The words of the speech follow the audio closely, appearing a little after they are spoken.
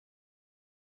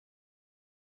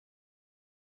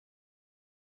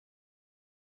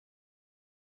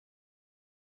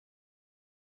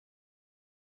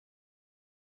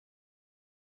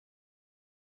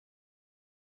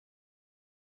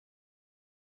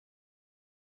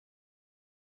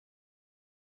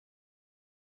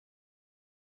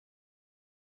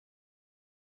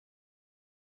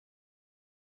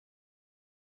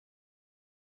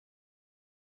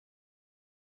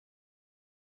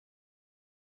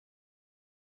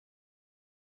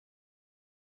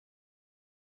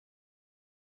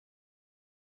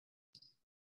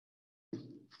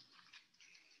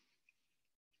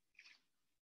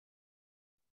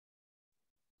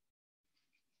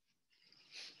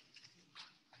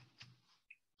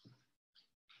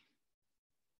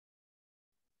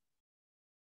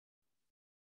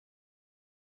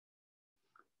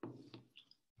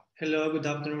Hello, good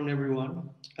afternoon,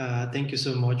 everyone. Thank you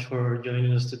so much for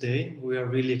joining us today. We are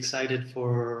really excited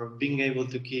for being able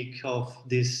to kick off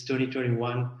this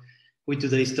 2021 with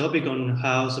today's topic on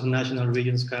how subnational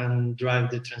regions can drive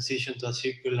the transition to a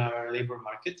circular labor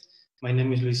market. My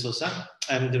name is Luis Sosa.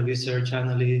 I'm the research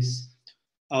analyst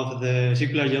of the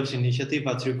Circular Jobs Initiative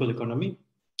at Circle Economy.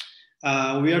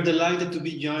 We are delighted to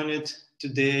be joined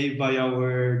today by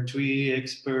our three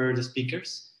expert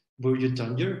speakers. Burju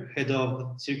Tonger, Head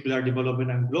of Circular Development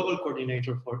and Global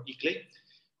Coordinator for ICLEI,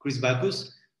 Chris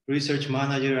Bacchus, Research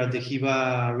Manager at the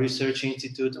HIVA Research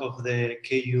Institute of the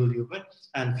KU Leuven,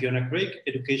 and Fiona Craig,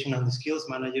 Education and Skills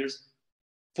Managers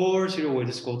for Zero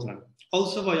Waste Scotland.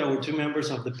 Also by our two members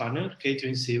of the panel,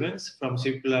 Catherine Stevens from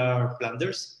Circular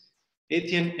Flanders,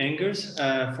 Etienne Engers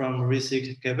from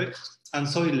Recyc, Quebec, and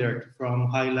Zoe Laird from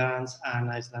Highlands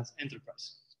and Iceland's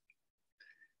Enterprise.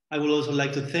 I would also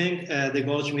like to thank the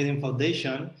Gulch Medium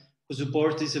Foundation who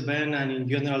supports this event and in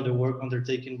general the work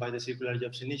undertaken by the Circular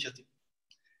Jobs Initiative.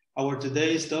 Our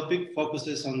today's topic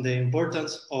focuses on the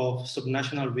importance of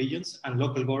subnational regions and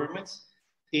local governments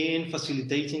in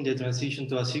facilitating the transition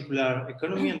to a circular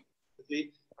economy and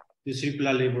to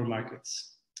circular labor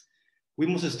markets. We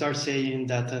must start saying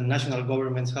that national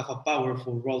governments have a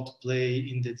powerful role to play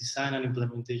in the design and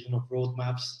implementation of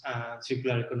roadmaps and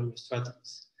circular economy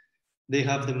strategies. They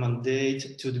have the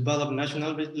mandate to develop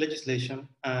national legislation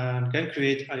and can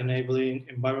create an enabling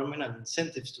environment and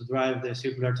incentives to drive the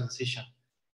circular transition,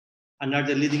 and are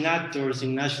the leading actors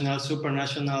in national,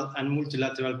 supranational, and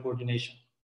multilateral coordination.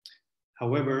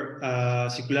 However,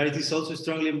 circularity is also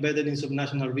strongly embedded in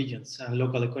subnational regions and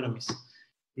local economies.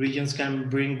 Regions can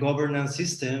bring governance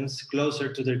systems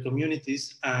closer to their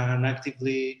communities and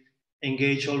actively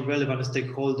engage all relevant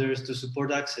stakeholders to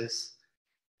support access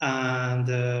and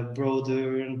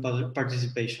broaden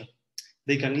participation.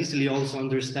 They can easily also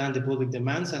understand the public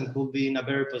demands and could be in a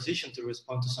better position to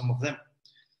respond to some of them.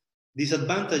 These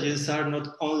advantages are not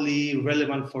only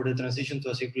relevant for the transition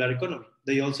to a circular economy,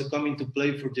 they also come into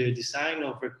play for the design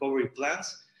of recovery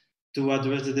plans to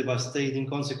address the devastating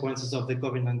consequences of the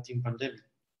COVID-19 pandemic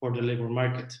for the labor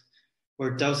market,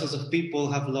 where thousands of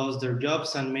people have lost their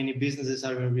jobs and many businesses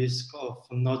are at risk of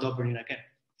not opening again.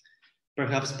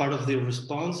 Perhaps part of the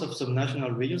response of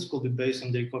subnational regions could be based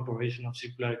on the incorporation of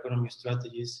circular economy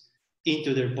strategies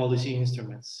into their policy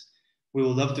instruments. We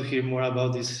would love to hear more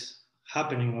about this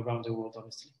happening around the world,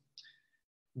 honestly.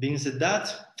 Being said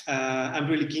that, I'm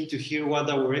really keen to hear what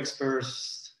our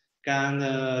experts can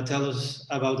tell us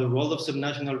about the role of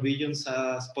subnational regions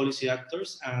as policy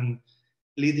actors and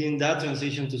leading that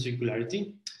transition to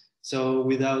circularity. So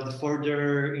without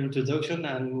further introduction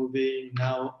and moving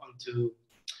now onto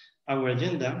our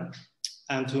agenda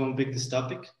and to unpick this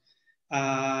topic.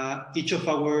 Each of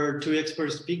our three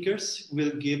expert speakers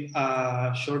will give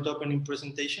a short opening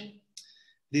presentation.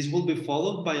 This will be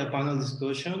followed by a panel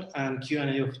discussion and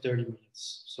Q&A of 30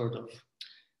 minutes, sort of.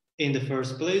 In the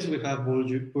first place, we have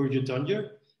Burju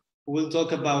Tonger, who will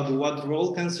talk about what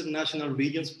role can subnational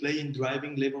regions play in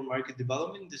driving labor market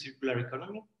development in the circular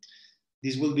economy.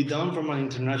 This will be done from an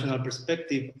international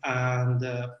perspective and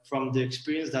from the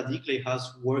experience that ICLEI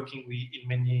has working in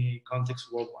many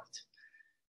contexts worldwide.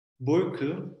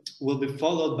 Burju will be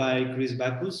followed by Chris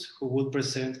Bacchus, who will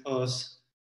present us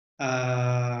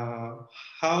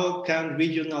how can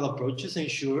regional approaches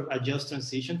ensure a just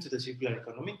transition to the circular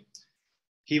economy.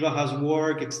 HIVA has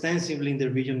worked extensively in the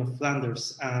region of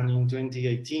Flanders, and in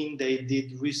 2018, they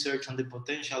did research on the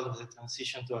potential of the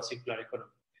transition to a circular economy.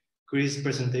 Chris'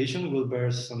 presentation will bear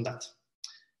on that.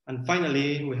 And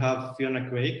finally, we have Fiona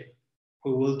Craig,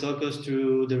 who will talk us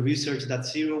through the research that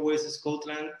Zero Waste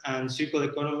Scotland and Circular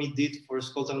Economy did for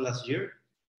Scotland last year.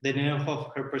 The name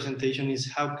of her presentation is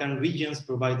How Can Regions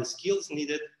Provide the Skills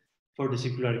Needed for the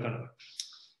Circular Economy?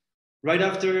 Right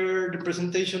after the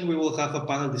presentation, we will have a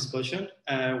panel discussion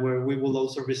where we will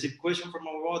also receive questions from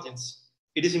our audience.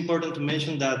 It is important to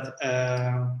mention that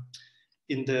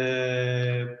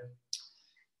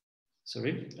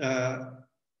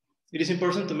it is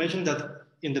important to mention that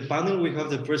in the panel, we have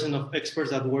the presence of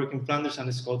experts that work in Flanders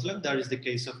and Scotland. That is the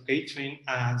case of Catherine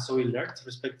and Zoe Laird,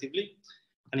 respectively.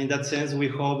 And in that sense, we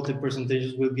hope the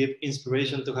presentations will give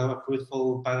inspiration to have a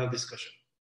fruitful panel discussion.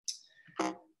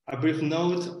 A brief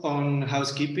note on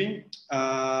housekeeping.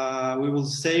 We will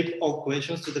save all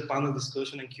questions to the panel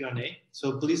discussion and Q&A.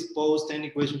 So please post any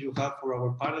questions you have for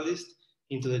our panelists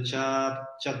into the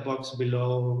chat box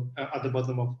below at the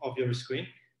bottom of your screen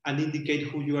and indicate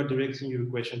who you are directing your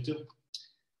question to.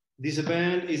 This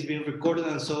event is being recorded,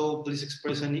 and so please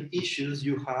express any issues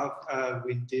you have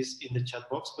with this in the chat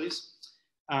box, please.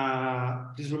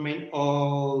 Please remain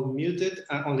all muted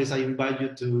unless I invite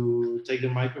you to take the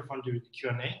microphone during the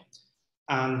Q&A.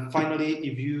 And finally,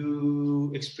 if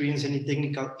you experience any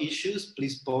technical issues,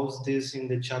 please post this in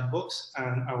the chat box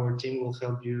and our team will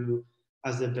help you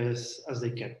as the best as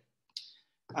they can.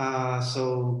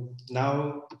 So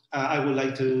now I would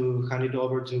like to hand it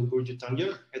over to Burju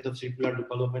Tanger, Head of Circular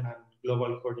Development and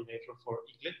Global Coordinator for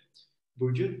ICLEI.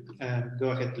 Burju, go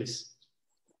ahead, please.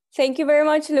 Thank you very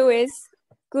much, Luis.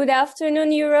 Good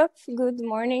afternoon, Europe. Good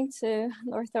morning to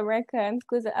North America, and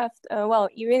good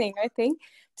evening, I think,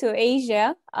 to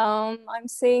Asia. I'm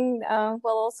seeing,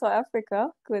 also Africa.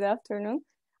 Good afternoon.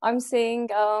 I'm seeing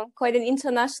quite an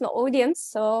international audience,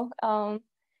 so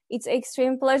it's an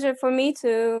extreme pleasure for me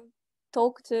to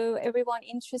talk to everyone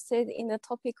interested in the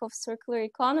topic of circular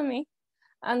economy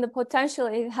and the potential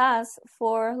it has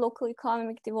for local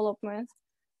economic development.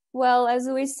 Well, as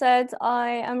we said, I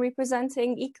am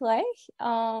representing ICLEI,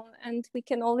 and we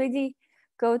can already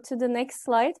go to the next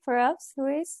slide, perhaps,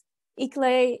 Luis.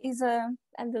 ICLEI is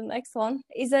and the next one,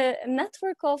 is a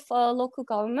network of local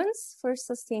governments for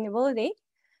sustainability.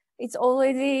 It's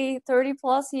already 30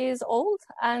 plus years old,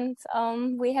 and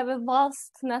we have a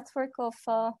vast network of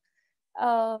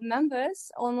members,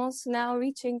 almost now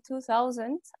reaching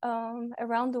 2,000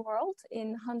 around the world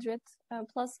in 100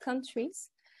 plus countries.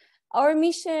 Our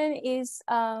mission is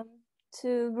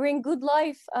to bring good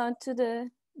life to the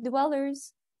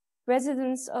dwellers,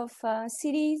 residents of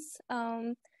cities,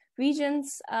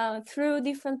 regions through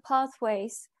different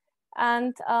pathways.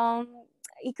 And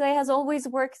ICLEI has always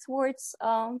worked towards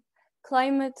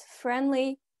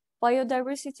climate-friendly,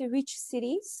 biodiversity-rich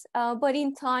cities. But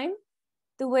in time,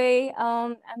 the way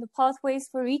and the pathways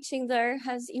for reaching there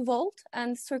has evolved,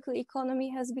 and circular economy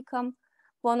has become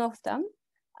one of them.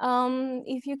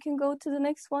 If you can go to the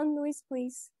next one, Luis,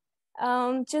 please.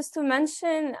 Just to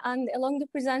mention, and along the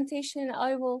presentation,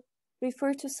 I will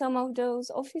refer to some of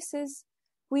those offices.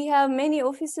 We have many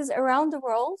offices around the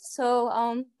world. So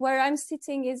where I'm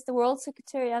sitting is the World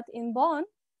Secretariat in Bonn,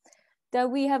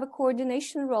 that we have a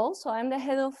coordination role. So I'm the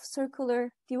head of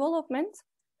circular development.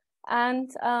 And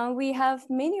we have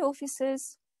many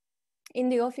offices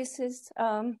in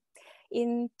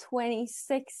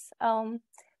 26,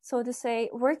 so to say,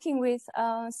 working with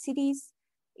cities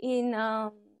in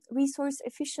resource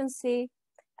efficiency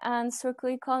and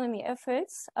circular economy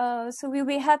efforts. So we'll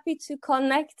be happy to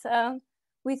connect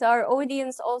with our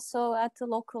audience also at the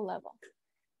local level.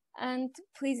 And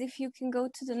please, if you can go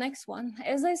to the next one.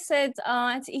 As I said,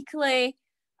 at ICLEI,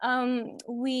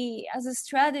 we, as a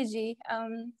strategy,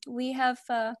 we have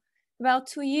about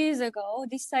 2 years ago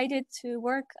decided to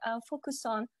focus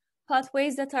on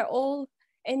pathways that are all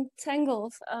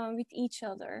entangled with each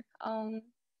other.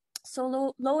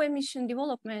 So low emission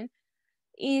development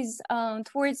is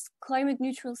towards climate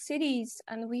neutral cities,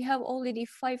 and we have already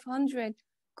 500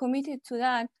 committed to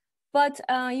that. But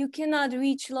you cannot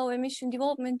reach low emission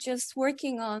development just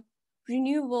working on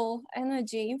renewable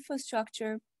energy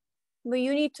infrastructure, but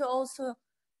you need to also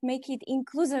make it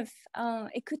inclusive,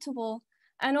 equitable,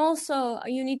 and also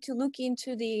you need to look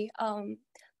into the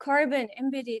carbon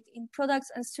embedded in products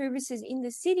and services in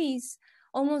the cities.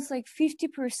 Almost like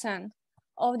 50%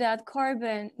 of that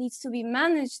carbon needs to be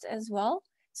managed as well.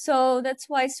 So that's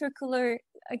why circular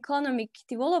economic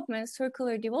development,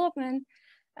 circular development,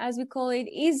 as we call it,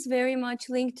 is very much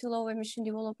linked to low emission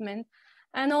development.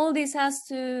 And all this has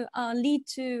to lead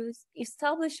to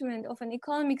establishment of an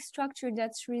economic structure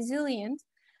that's resilient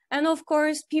and, of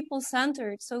course,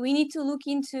 people-centered. So we need to look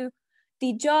into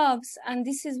the jobs, and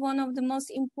this is one of the most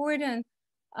important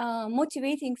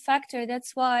motivating factor.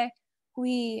 That's why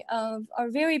we are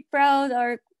very proud,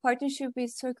 our partnership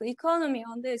with Circular Economy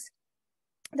on this,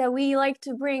 that we like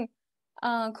to bring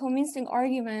convincing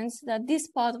arguments that this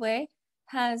pathway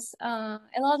has a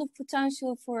lot of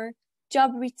potential for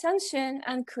job retention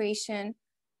and creation.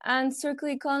 And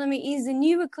circular economy is a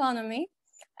new economy,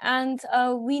 and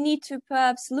we need to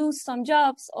perhaps lose some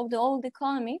jobs of the old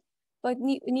economy, but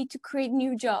we need to create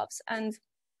new jobs. And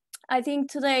I think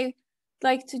today I'd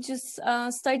like to just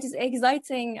start this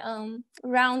exciting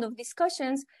round of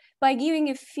discussions by giving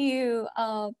a few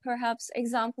perhaps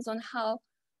examples on how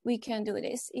we can do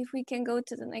this. If we can go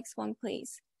to the next one,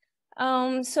 please.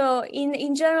 So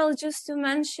in general, just to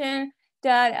mention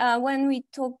that when we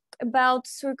talk about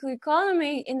circular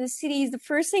economy in the cities, the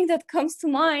first thing that comes to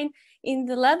mind in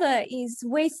the letter is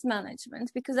waste management,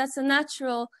 because that's a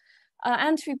natural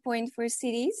entry point for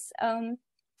cities.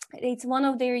 It's one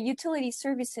of their utility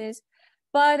services.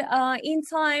 But in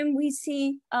time, we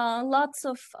see lots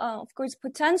of course,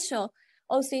 potential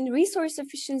also in resource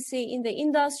efficiency in the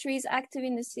industries active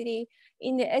in the city,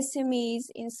 in the SMEs,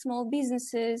 in small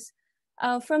businesses,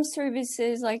 from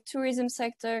services like tourism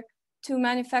sector to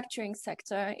manufacturing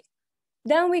sector.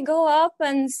 Then we go up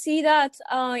and see that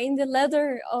in the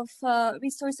ladder of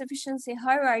resource efficiency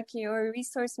hierarchy or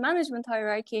resource management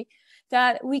hierarchy,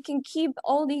 that we can keep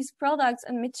all these products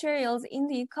and materials in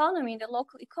the economy, the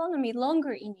local economy,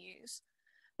 longer in use.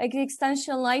 Like the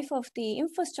extension life of the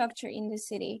infrastructure in the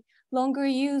city, longer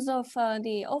use of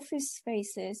the office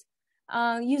spaces,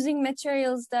 using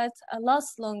materials that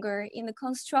last longer in the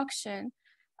construction,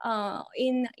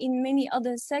 in many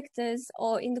other sectors,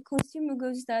 or in the consumer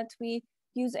goods that we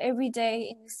use every day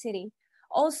in the city.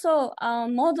 Also,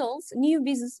 models, new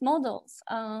business models,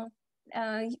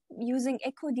 using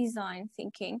eco-design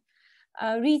thinking,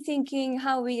 rethinking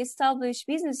how we establish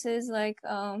businesses, like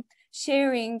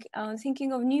sharing,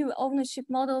 thinking of new ownership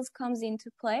models comes into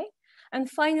play. And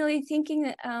finally,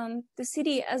 thinking the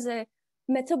city as a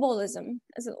metabolism,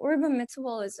 as an urban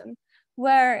metabolism,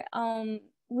 where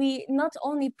we not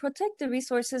only protect the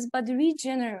resources, but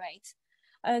regenerate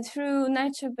through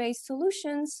nature-based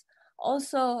solutions.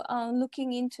 Also,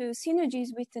 looking into synergies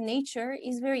with the nature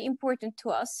is very important to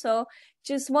us. So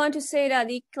just want to say that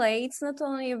ICLEI, it's not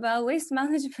only about waste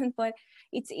management, but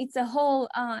it's a whole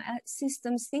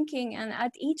systems thinking. And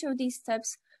at each of these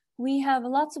steps, we have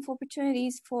lots of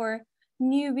opportunities for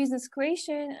new business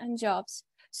creation and jobs.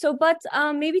 So, but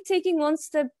maybe taking one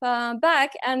step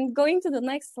back and going to the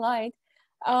next slide,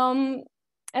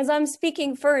 as I'm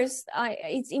speaking first,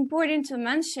 it's important to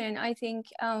mention, I think,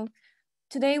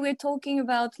 today we're talking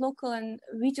about local and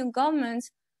regional governments.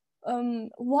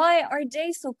 Why are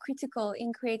they so critical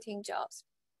in creating jobs?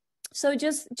 So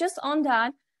just on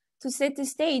that, to set the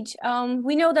stage,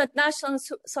 we know that national and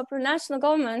supranational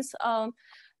governments,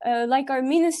 like our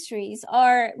ministries,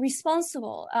 are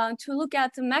responsible to look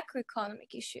at the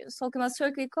macroeconomic issues. Talking about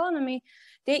circular economy,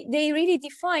 they really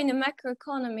define the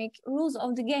macroeconomic rules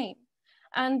of the game.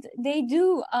 And they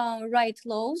do write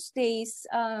laws. They,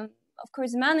 of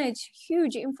course, manage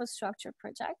huge infrastructure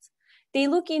projects. They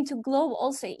look into global,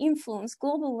 also influence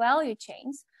global value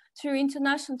chains through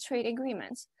international trade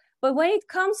agreements. But when it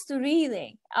comes to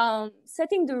really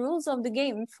setting the rules of the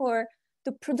game for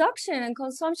the production and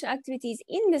consumption activities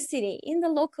in the city, in the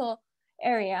local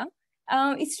area,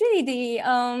 it's really the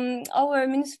our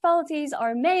municipalities,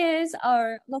 our mayors,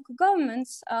 our local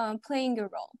governments playing a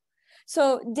role.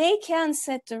 So they can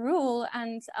set the rule,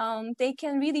 and they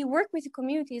can really work with the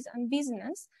communities and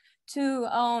business to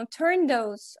turn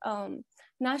those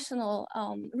national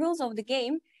rules of the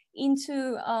game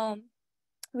into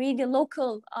really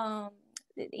local,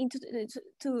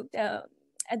 to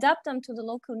adapt them to the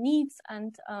local needs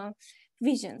and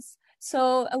visions.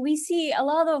 So we see a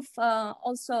lot of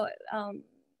also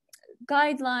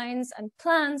guidelines and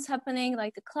plans happening,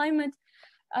 like the climate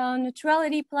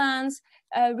neutrality plans,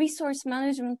 resource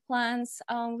management plans.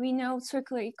 We know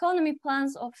circular economy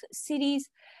plans of cities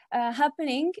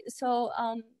happening. So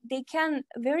they can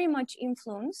very much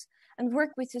influence and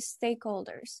work with the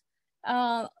stakeholders.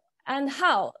 And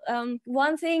how?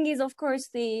 One thing is, of course,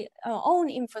 the own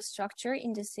infrastructure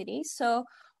in the city. So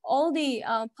all the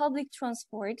public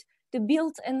transport, the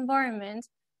built environment,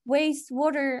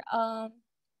 wastewater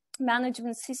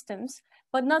management systems.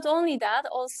 But not only that,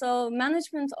 also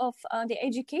management of the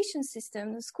education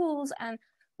system, the schools, and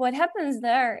what happens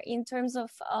there in terms of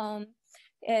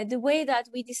the way that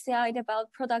we decide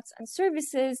about products and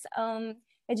services,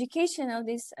 education of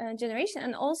this generation,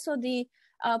 and also the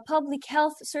public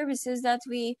health services that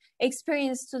we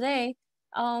experience today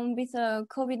with the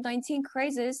COVID-19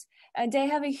 crisis. They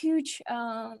have a huge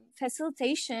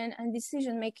facilitation and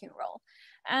decision-making role.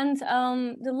 And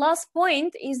the last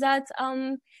point is that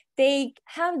they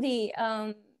have the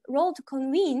role to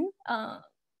convene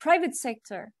private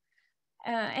sector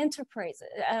enterprises,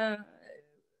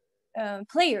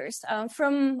 players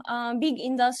from big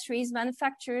industries,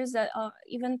 manufacturers, that are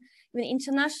even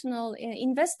international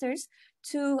investors,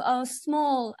 to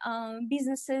small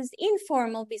businesses,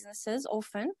 informal businesses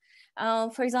often.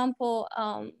 For example,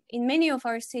 in many of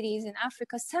our cities in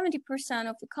Africa, 70%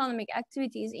 of economic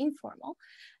activity is informal.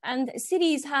 And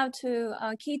cities have to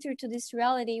cater to this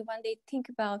reality when they think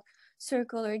about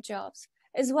circular jobs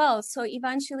as well. So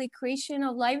eventually creation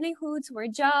of livelihoods where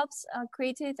jobs are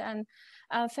created and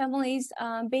families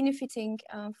benefiting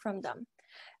from them.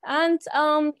 And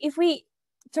if we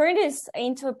turn this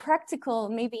into a practical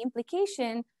maybe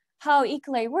implication, how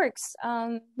ICLEI works,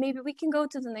 maybe we can go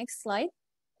to the next slide,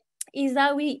 is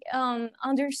that we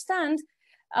understand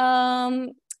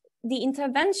the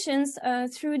interventions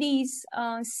through these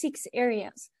 6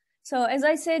 areas. So as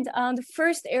I said, the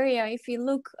first area, if we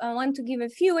look, I want to give a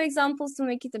few examples to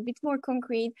make it a bit more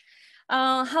concrete.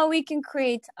 How we can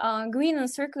create green and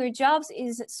circular jobs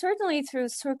is certainly through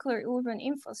circular urban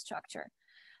infrastructure.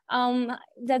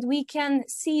 That we can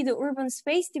see the urban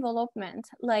space development,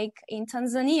 like in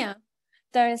Tanzania,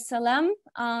 Dar es Salaam,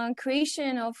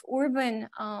 creation of urban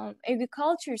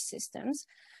agriculture systems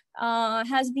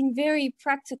has been very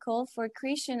practical for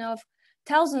creation of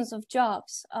thousands of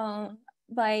jobs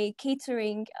by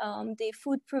catering the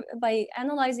food, by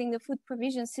analyzing the food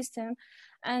provision system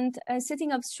and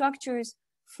setting up structures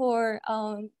for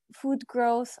food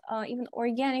growth, even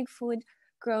organic food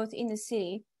growth in the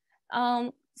city.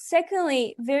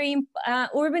 Secondly, very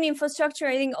urban infrastructure,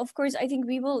 I think, of course, I think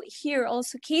we will hear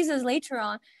also cases later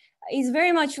on, is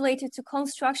very much related to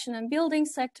construction and building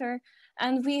sector.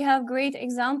 And we have great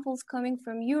examples coming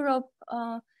from Europe,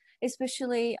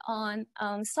 especially on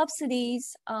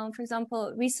subsidies. For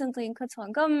example, recently in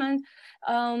Catalan government,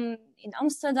 in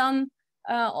Amsterdam,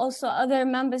 also other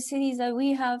member cities that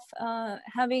we have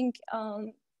having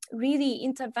really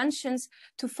interventions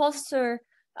to foster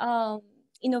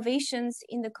innovations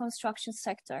in the construction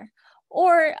sector,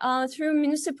 or through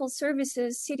municipal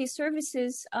services, city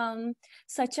services,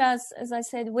 such as I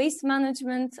said, waste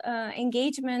management,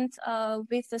 engagement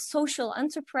with the social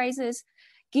enterprises,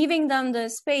 giving them the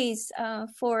space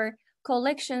for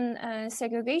collection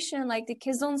segregation, like the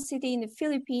Quezon city in the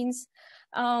Philippines,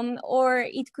 or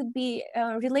it could be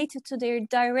related to their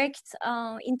direct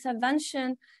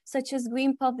intervention, such as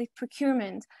green public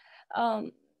procurement.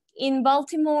 In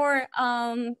Baltimore,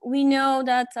 we know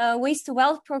that Waste to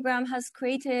Wealth program has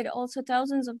created also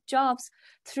thousands of jobs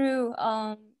through,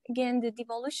 again, the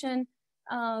devolution,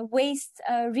 waste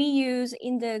reuse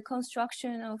in the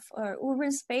construction of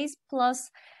urban space, plus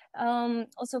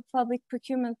also public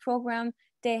procurement program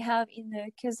they have in the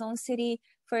Quezon city,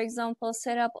 for example,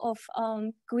 setup of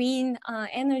green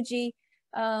energy,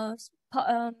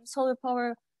 solar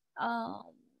power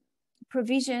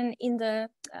provision in the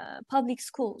public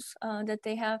schools that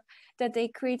they have, that they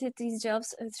created these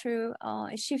jobs through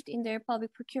a shift in their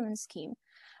public procurement scheme.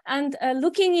 And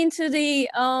looking into the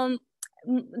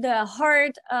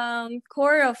hard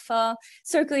core of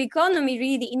circular economy,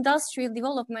 really the industrial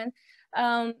development,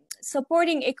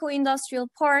 supporting eco-industrial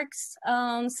parks,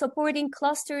 supporting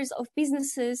clusters of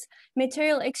businesses,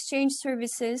 material exchange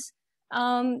services.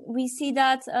 We see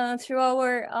that through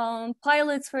our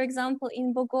pilots, for example,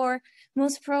 in Bogor,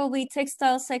 most probably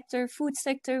textile sector, food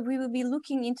sector, we will be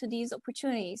looking into these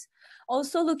opportunities.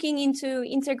 Also looking into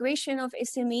integration of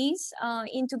SMEs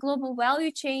into global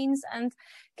value chains and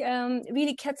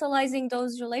really catalyzing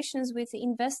those relations with the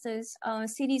investors.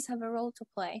 Cities have a role to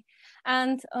play.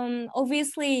 And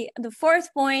obviously the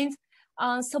fourth point,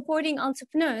 supporting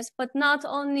entrepreneurs, but not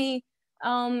only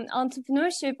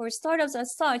entrepreneurship or startups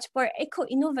as such, but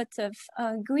eco-innovative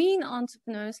green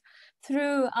entrepreneurs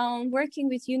through working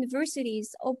with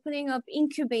universities, opening up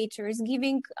incubators,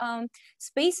 giving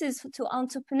spaces to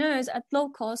entrepreneurs at low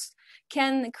cost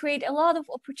can create a lot of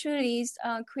opportunities,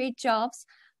 create jobs.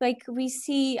 Like we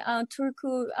see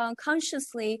Turku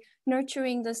consciously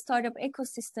nurturing the startup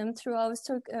ecosystem through our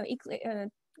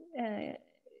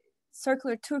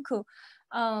Circular Turku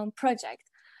project.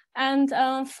 And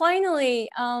finally,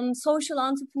 social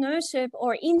entrepreneurship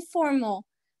or informal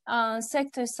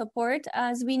sector support.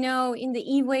 As we know, in the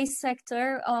e-waste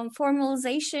sector,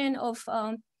 formalization of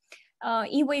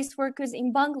e-waste workers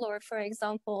in Bangalore, for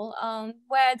example,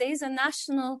 where there is a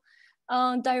national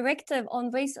directive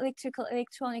on waste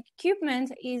electronic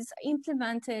equipment is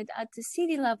implemented at the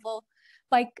city level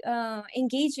by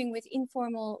engaging with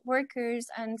informal workers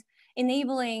and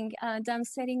enabling them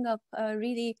setting up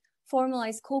really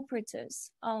formalized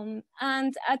cooperatives.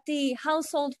 And at the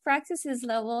household practices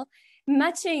level,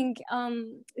 matching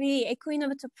the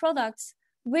eco-innovative products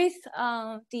with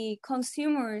the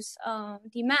consumers'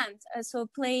 demand. So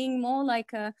playing more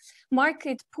like a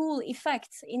market pool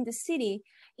effect in the city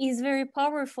is very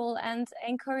powerful and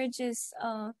encourages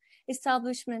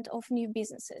establishment of new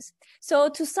businesses. So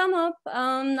to sum up,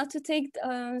 not to take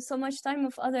so much time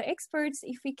of other experts,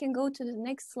 if we can go to the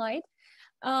next slide.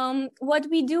 What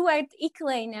we do at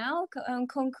ICLEI now,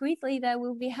 concretely, that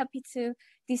we'll be happy to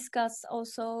discuss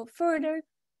also further,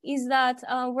 is that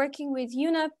working with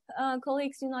UNEP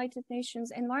colleagues, United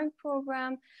Nations Environment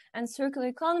Program, and Circular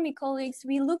Economy colleagues,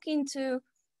 we look into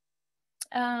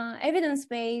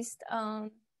evidence-based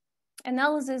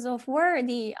analysis of where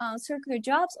the circular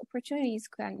jobs opportunities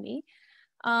can be.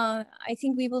 I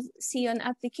think we will see an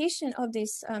application of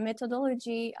this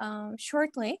methodology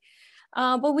shortly.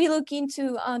 But we look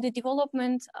into the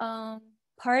development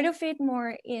part of it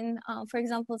more in, for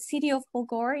example, city of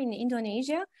Bogor in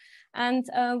Indonesia. And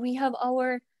we have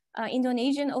our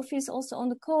Indonesian office also on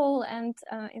the call, and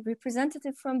a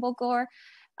representative from Bogor,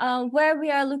 where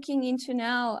we are looking into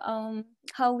now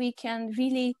how we can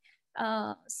really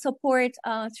support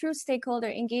through stakeholder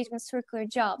engagement circular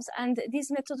jobs. And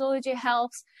this methodology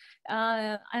helps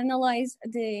analyze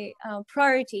the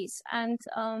priorities, and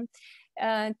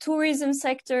tourism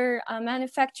sector,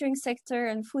 manufacturing sector,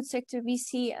 and food sector we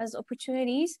see as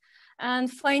opportunities.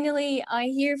 And finally, I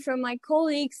hear from my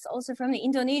colleagues also from the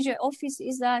Indonesia office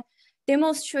is that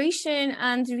demonstration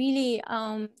and really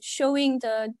showing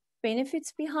the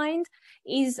benefits behind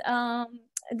is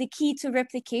the key to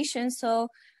replication. So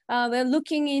we're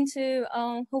looking into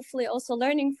hopefully also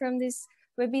learning from this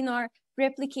webinar,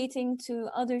 replicating to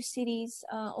other cities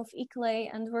of ICLEI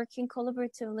and working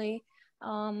collaboratively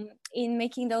in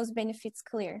making those benefits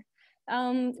clear.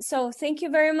 So thank you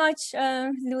very much,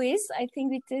 Luis. I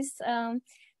think with this,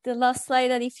 the last slide,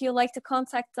 that if you'd like to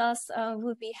contact us,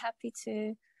 we'll be happy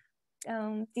to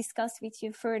discuss with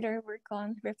you further work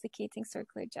on replicating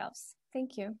circular jobs.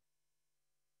 Thank you.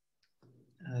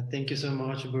 Thank you so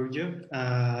much, Burjo.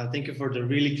 Thank you for the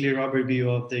really clear overview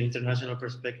of the international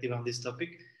perspective on this topic.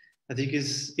 I think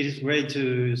it is great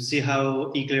to see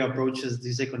how ICLEI approaches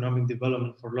this economic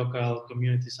development for local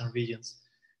communities and regions.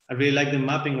 I really like the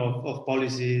mapping of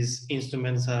policies,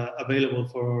 instruments available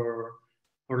for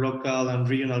local and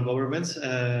regional governments,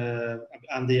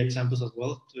 and the examples as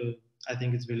well. I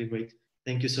think it's really great.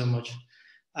 Thank you so much.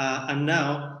 And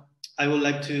now I would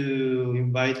like to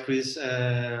invite Chris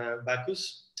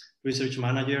Bacchus, Research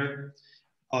Manager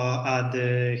at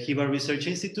the HIVA Research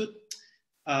Institute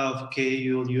of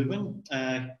KU Leuven.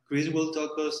 Chris will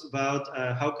talk us about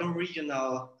how can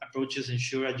regional approaches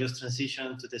ensure a just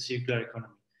transition to the circular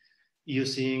economy,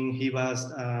 using HIVA's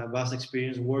vast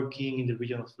experience working in the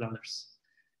region of Flanders.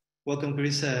 Welcome,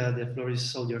 Chris. The floor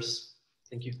is all yours.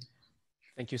 Thank you.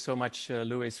 Thank you so much,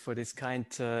 Luis, for this kind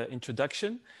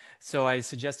introduction. So I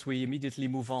suggest we immediately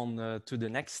move on to the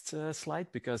next slide,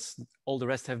 because all the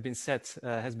rest has been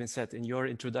said in your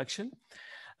introduction.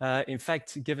 In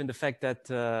fact, given the fact that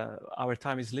our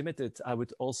time is limited, I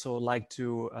would also like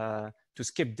to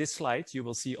skip this slide. You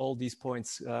will see all these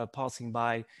points passing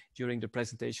by during the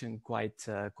presentation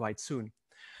quite soon.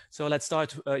 So let's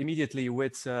start immediately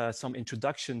with some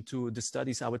introduction to the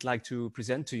studies I would like to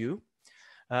present to you.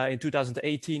 In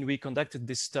 2018, we conducted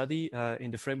this study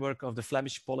in the framework of the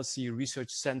Flemish Policy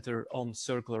Research Center on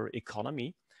Circular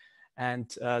Economy. And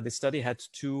the study had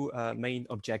two main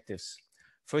objectives.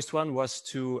 First one was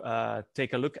to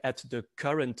take a look at the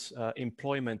current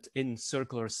employment in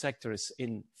circular sectors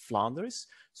in Flanders,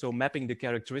 so mapping the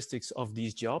characteristics of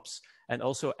these jobs and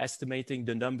also estimating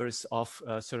the numbers of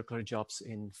circular jobs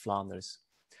in Flanders.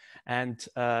 And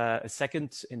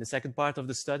in the second part of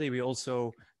the study, we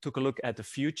also took a look at the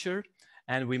future,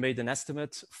 and we made an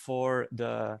estimate for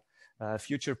the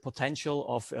future potential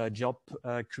of job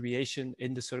creation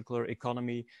in the circular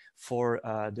economy for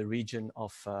the region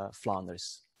of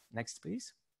Flanders. Next,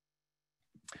 please.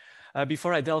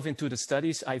 Before I delve into the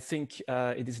studies, I think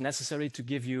it is necessary to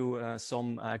give you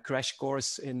some crash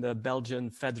course in the Belgian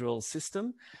federal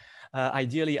system.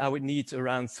 Ideally, I would need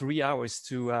around 3 hours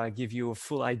to give you a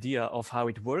full idea of how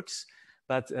it works.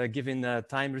 But given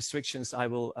time restrictions, I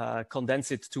will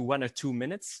condense it to 1 or 2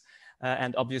 minutes.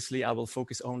 And obviously, I will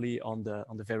focus only on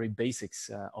the very basics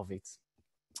of it.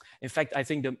 In fact, I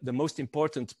think the most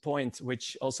important point,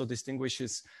 which also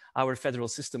distinguishes our federal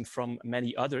system from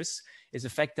many others, is the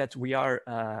fact that we are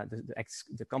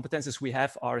the competences we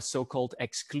have are so-called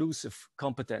exclusive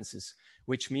competences,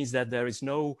 which means that there is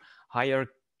no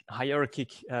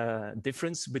hierarchic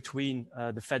difference between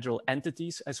the federal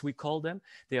entities, as we call them.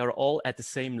 They are all at the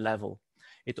same level.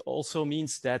 It also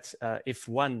means that if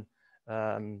one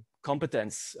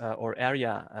competence or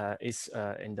area is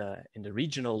in the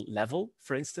regional level,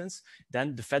 for instance,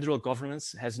 then the federal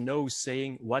government has no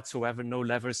saying whatsoever, no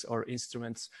levers or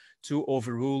instruments to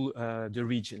overrule the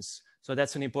regions. So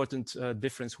that's an important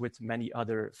difference with many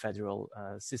other federal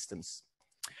systems.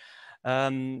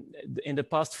 In the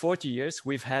past 40 years,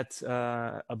 we've had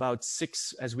about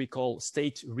 6, as we call,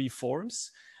 state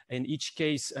reforms. In each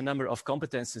case, a number of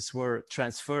competences were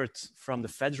transferred from the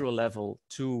federal level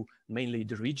to mainly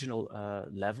the regional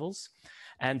levels.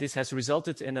 And this has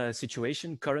resulted in a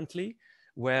situation currently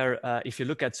where if you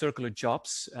look at circular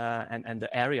jobs and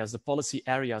the areas, the policy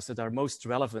areas that are most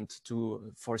relevant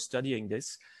for studying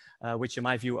this, which in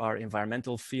my view are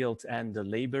environmental field and the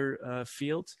labor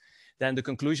field, then the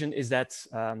conclusion is that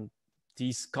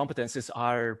these competences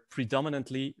are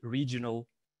predominantly regional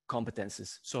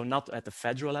competences. So not at the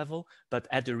federal level, but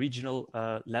at the regional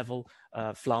level,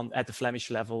 at the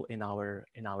Flemish level in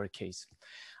our case.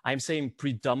 I'm saying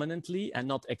predominantly and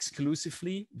not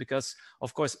exclusively, because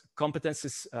of course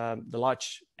competences, the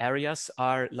large areas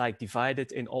are like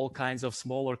divided in all kinds of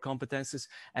smaller competences,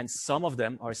 and some of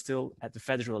them are still at the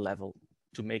federal level,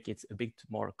 to make it a bit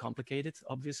more complicated,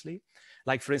 obviously.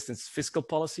 Like for instance, fiscal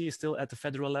policy is still at the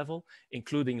federal level,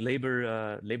 including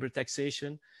labor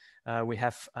taxation. We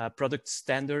have product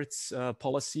standards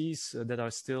policies that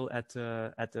are still at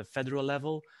the federal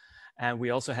level. And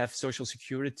we also have social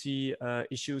security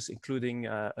issues, including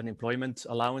unemployment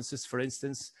allowances, for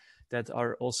instance, that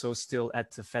are also still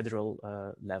at the federal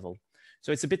level.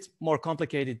 So it's a bit more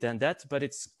complicated than that, but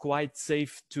it's quite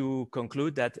safe to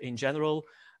conclude that in general,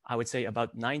 I would say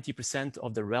about 90%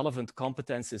 of the relevant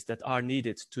competences that are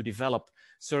needed to develop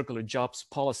circular jobs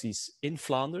policies in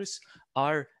Flanders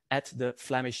are at the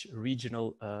Flemish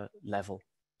regional level.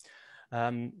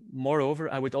 Moreover,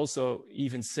 I would also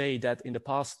even say that in the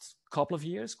past couple of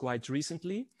years, quite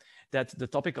recently, that the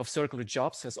topic of circular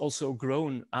jobs has also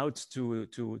grown out to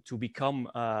become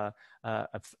a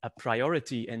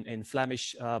priority in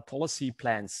Flemish policy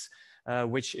plans,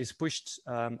 which is pushed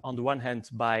on the one hand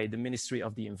by the Ministry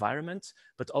of the Environment,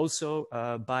 but also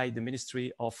by the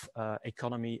Ministry of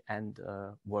Economy and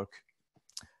Work.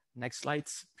 Next slide,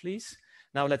 please.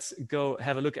 Now let's go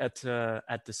have a look at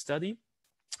the study.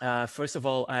 First of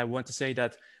all, I want to say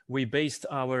that we based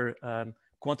our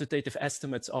quantitative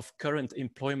estimates of current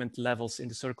employment levels in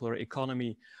the circular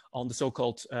economy on the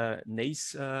so-called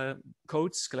NACE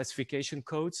codes, classification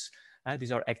codes.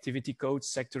 These are activity codes,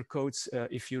 sector codes,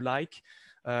 if you like,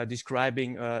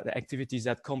 describing the activities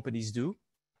that companies do.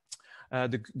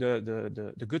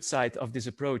 The good side of this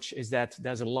approach is that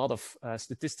there's a lot of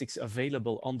statistics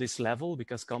available on this level,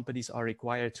 because companies are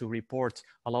required to report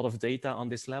a lot of data on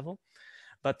this level.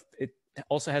 But it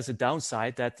also has a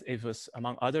downside that it was,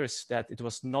 among others, that it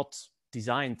was not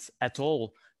designed at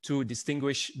all to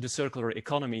distinguish the circular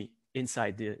economy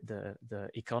inside the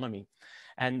economy.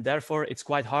 And therefore, it's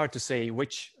quite hard to say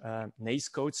which NACE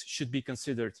codes should be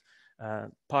considered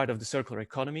part of the circular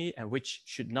economy and which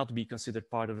should not be considered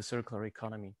part of the circular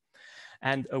economy.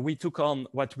 And we took on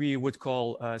what we would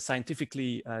call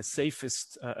scientifically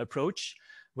safest approach,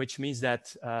 which means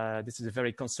that this is a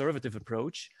very conservative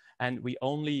approach, and we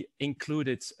only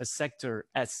included a sector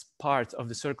as part of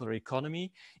the circular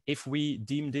economy if we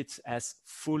deemed it as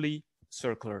fully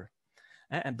circular.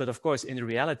 But of course, in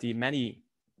reality, many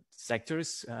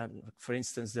sectors, for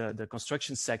instance, the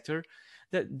construction sector,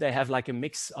 they have like a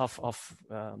mix of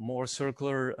more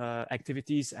circular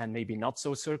activities and maybe not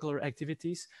so circular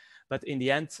activities. But in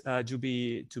the end, to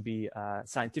be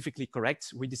scientifically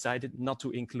correct, we decided not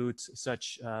to include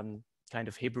such kind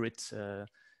of hybrid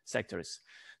sectors.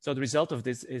 So the result of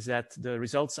this is that the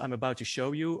results I'm about to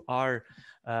show you are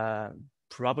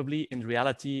probably in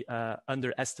reality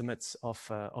underestimates of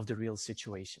the real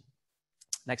situation.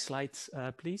 Next slide,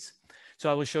 please. So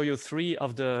I will show you 3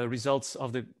 of the results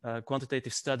of the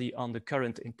quantitative study on the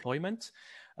current employment.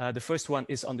 The first one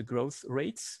is on the growth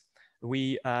rates.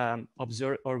 We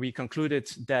concluded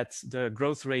that the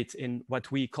growth rate in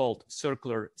what we called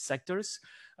circular sectors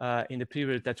in the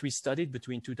period that we studied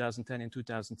between 2010 and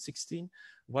 2016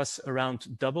 was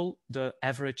around double the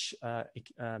average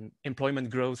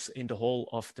employment growth in the whole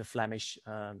of the Flemish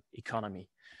economy.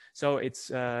 So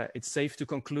it's safe to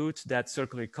conclude that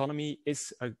circular economy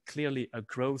is clearly a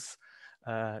growth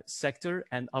sector,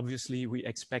 and obviously we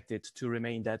expect it to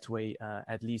remain that way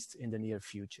at least in the near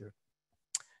future.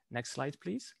 Next slide,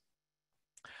 please.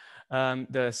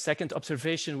 The second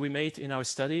observation we made in our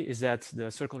study is that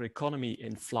the circular economy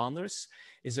in Flanders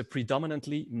is a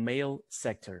predominantly male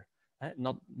sector.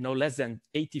 No less than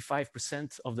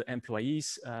 85% of the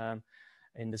employees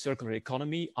in the circular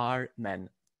economy are men.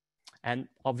 And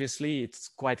obviously, it's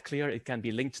quite clear it can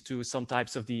be linked to some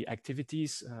types of the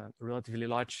activities, a relatively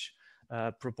large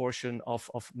proportion of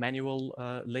manual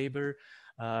labor,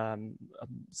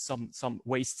 some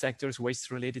waste sectors,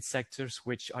 waste-related sectors,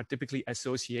 which are typically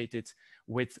associated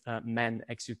with men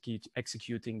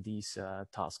executing these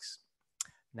tasks.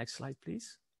 Next slide,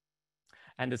 please.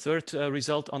 And the third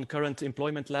result on current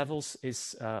employment levels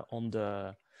is on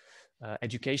the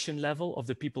education level of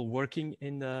the people working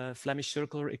in the Flemish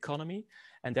circular economy.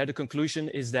 And there the conclusion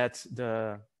is that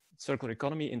the circular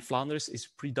economy in Flanders is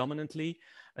predominantly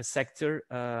a sector,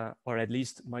 or at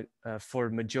least for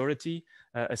majority,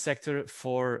 a sector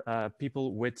for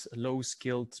people with low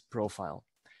skilled profile.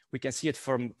 We can see it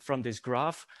from this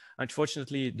graph.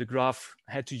 Unfortunately, the graph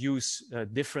had to use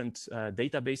different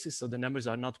databases, so the numbers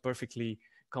are not perfectly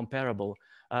comparable.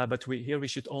 But here we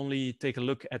should only take a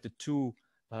look at the two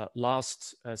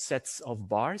last sets of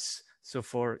bars. So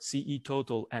for CE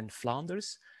total and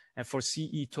Flanders. And for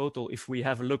CE total, if we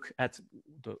have a look at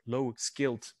the low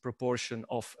skilled proportion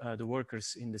of the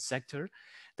workers in the sector,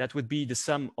 that would be the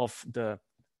sum of the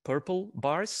purple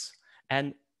bars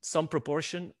and some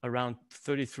proportion around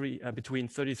 33, between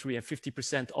 33 and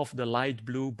 50% of the light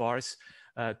blue bars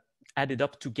added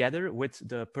up together with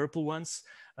the purple ones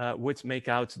would make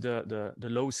out the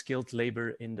low skilled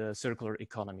labor in the circular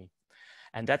economy.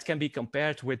 And that can be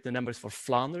compared with the numbers for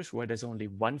Flanders, where there's only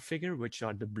one figure, which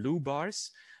are the blue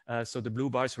bars. So the blue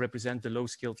bars represent the low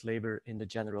skilled labor in the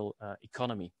general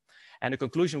economy. And the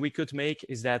conclusion we could make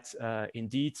is that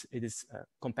indeed it is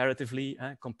comparatively,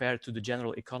 compared to the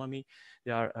general economy,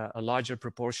 there are a larger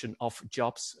proportion of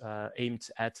jobs aimed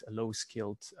at low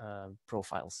skilled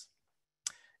profiles.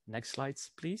 Next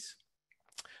slides, please.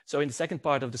 So in the second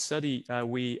part of the study,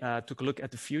 we took a look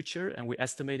at the future and we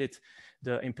estimated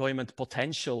the employment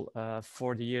potential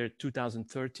for the year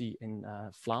 2030 in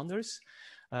Flanders.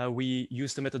 We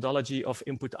used the methodology of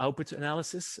input-output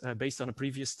analysis based on a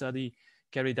previous study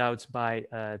carried out by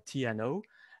TNO.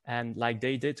 And like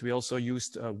they did, we also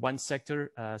used one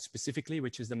sector specifically,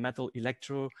 which is the metal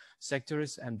electro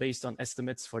sectors. And based on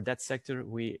estimates for that sector,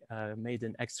 we made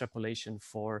an extrapolation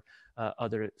for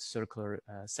other circular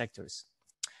sectors.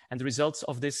 And the results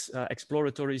of this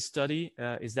exploratory study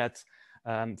is that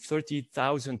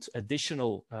 30,000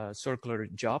 additional circular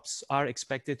jobs are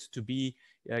expected to be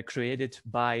created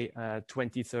by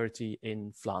 2030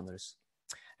 in Flanders.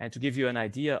 And to give you an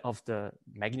idea of the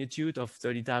magnitude of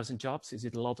 30,000 jobs, is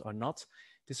it a lot or not?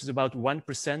 This is about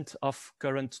 1% of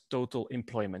current total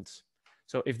employment.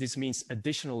 So if this means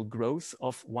additional growth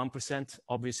of 1%,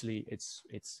 obviously it's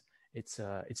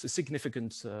a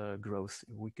significant growth,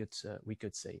 we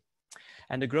could say.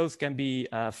 And the growth can be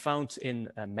found in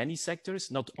many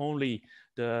sectors, not only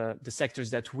the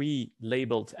sectors that we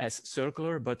labeled as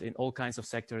circular, but in all kinds of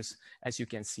sectors, as you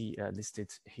can see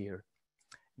listed here.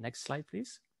 Next slide,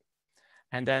 please.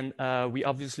 And then we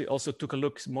obviously also took a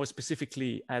look more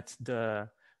specifically at the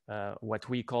what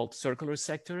we called circular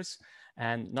sectors.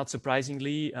 And not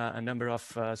surprisingly, a number of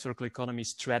circular economy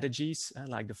strategies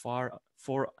like the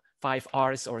 5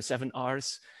 R's or 7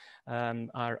 R's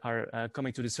are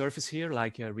coming to the surface here,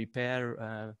 like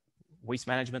repair, waste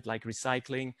management, like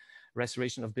recycling,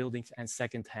 restoration of buildings, and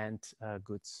second-hand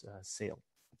goods sale.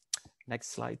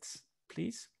 Next slide,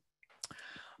 please.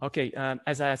 Okay,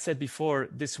 as I said before,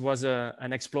 this was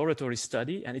an exploratory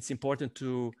study, and it's important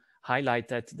to highlight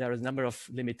that there are a number of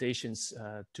limitations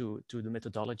to the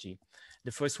methodology.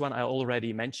 The first one I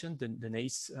already mentioned, the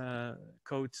NACE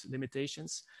code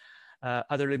limitations.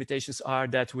 Other limitations are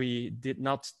that we did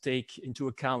not take into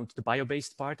account the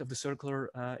bio-based part of the circular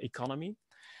economy,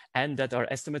 and that our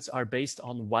estimates are based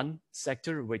on one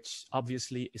sector, which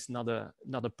obviously is not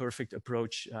a perfect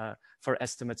approach for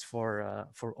estimates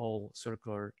for all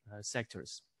circular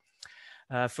sectors.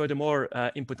 Furthermore,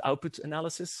 input-output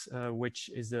analysis, which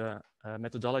is the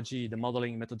methodology, the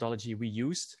modeling methodology we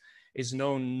used, is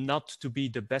known not to be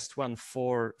the best one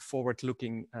for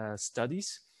forward-looking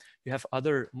studies. You have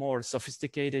other more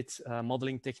sophisticated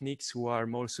modeling techniques who are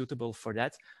more suitable for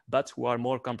that, but who are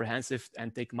more comprehensive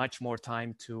and take much more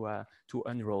time to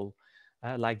unroll.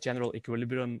 Like general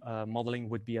equilibrium modeling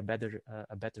would be a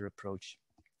better approach.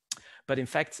 But in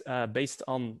fact, based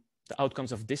on the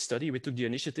outcomes of this study, we took the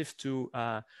initiative to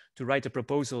write a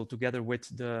proposal together with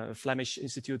the Flemish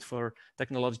Institute for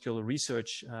Technological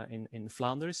Research in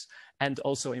Flanders, and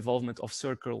also involvement of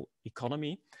circular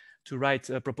economy, to write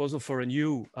a proposal for a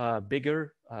new,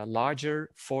 bigger,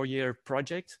 larger 4-year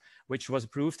project, which was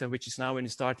approved and which is now in the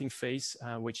starting phase,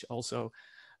 which also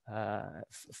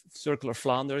Circular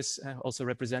Flanders, also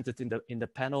represented in the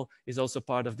panel, is also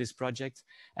part of this project.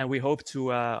 And we hope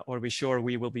to, or we're sure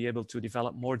we will be able to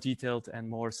develop more detailed and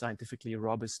more scientifically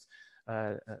robust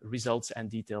results and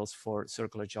details for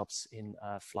circular jobs in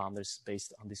Flanders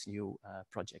based on this new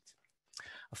project.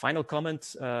 A final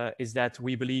comment is that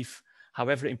we believe,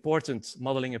 however important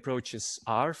modeling approaches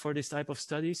are for this type of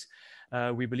studies,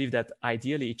 we believe that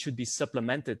ideally it should be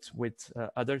supplemented with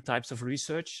other types of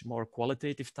research, more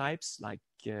qualitative types like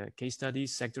case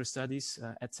studies, sector studies,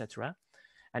 etc.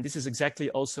 And this is exactly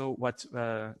also what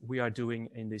we are doing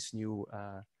in this new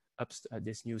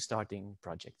starting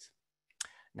project.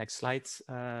 Next slide,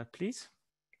 please.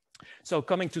 So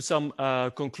coming to some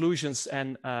conclusions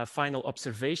and final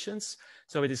observations.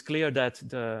 So it is clear that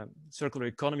the circular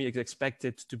economy is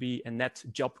expected to be a net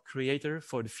job creator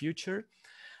for the future.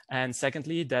 And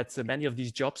secondly, that many of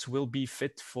these jobs will be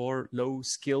fit for low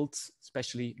skilled,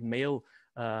 especially male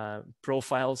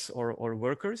profiles or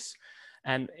workers.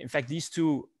 And in fact, these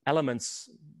two elements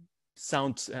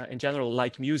sound in general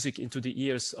like music into the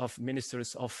ears of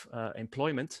ministers of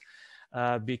employment,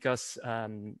 because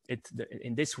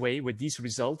in this way, with these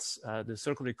results, the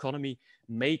circular economy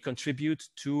may contribute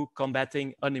to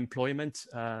combating unemployment,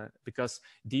 because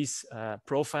these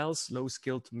profiles,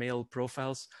 low-skilled male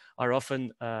profiles, are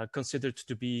often considered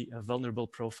to be vulnerable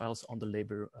profiles on the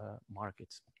labor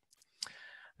market.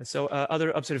 So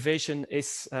other observation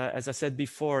is, as I said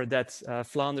before, that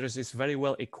Flanders is very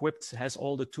well equipped, has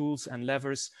all the tools and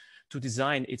levers to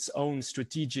design its own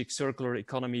strategic circular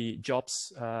economy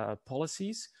jobs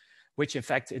policies, which in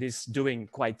fact it is doing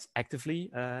quite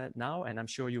actively now, and I'm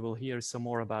sure you will hear some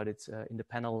more about it in the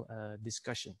panel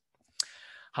discussion.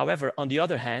 However, on the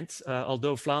other hand,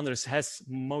 although Flanders has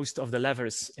most of the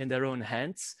levers in their own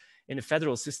hands, in a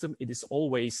federal system, it is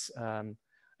always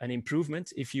an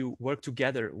improvement if you work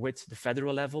together with the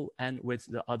federal level and with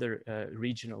the other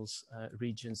regions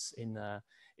in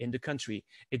the country.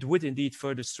 It would indeed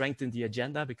further strengthen the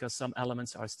agenda because some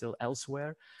elements are still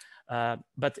elsewhere.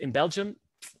 But in Belgium,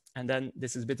 and then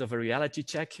this is a bit of a reality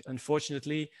check,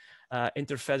 unfortunately,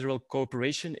 interfederal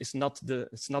cooperation is not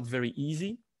very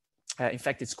easy. In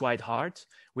fact, it's quite hard.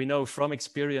 We know from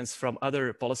experience from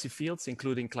other policy fields,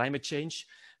 including climate change,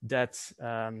 that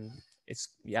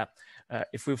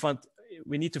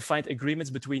we need to find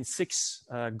agreements between 6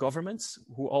 governments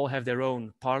who all have their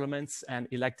own parliaments and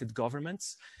elected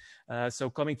governments. So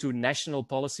coming to national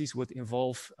policies would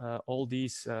involve all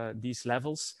these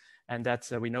levels, and that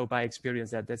we know by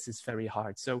experience that this is very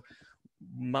hard. So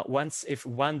if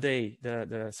one day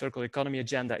the circular economy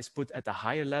agenda is put at a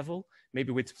higher level,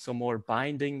 maybe with some more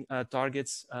binding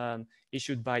targets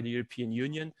issued by the European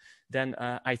Union, then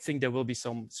I think there will be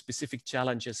some specific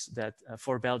challenges that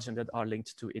for Belgium that are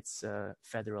linked to its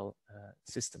federal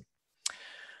system.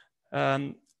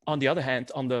 On the other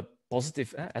hand, on the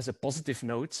positive, as a positive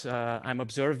note, I'm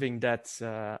observing that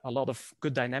a lot of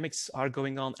good dynamics are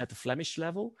going on at the Flemish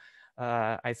level.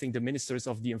 I think the ministers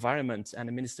of the environment and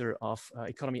the Minister of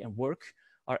Economy and Work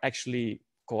are actually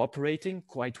cooperating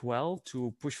quite well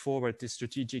to push forward this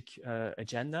strategic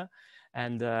agenda.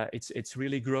 And it's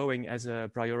really growing as a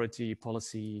priority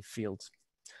policy field.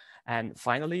 And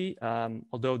finally,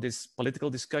 although this political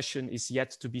discussion is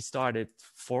yet to be started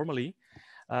formally,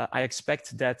 I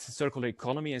expect that circular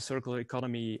economy and circular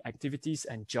economy activities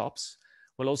and jobs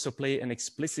will also play an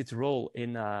explicit role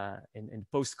in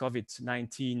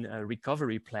post-COVID-19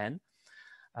 recovery plan.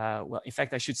 Well, in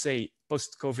fact, I should say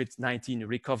post-COVID-19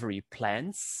 recovery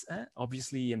plans.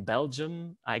 Obviously, in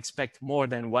Belgium, I expect more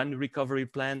than one recovery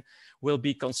plan will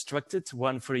be constructed,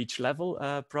 one for each level,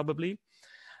 probably.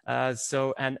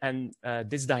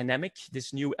 This dynamic,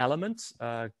 this new element,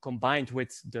 combined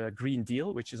with the Green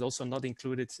Deal, which is also not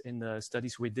included in the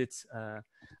studies we did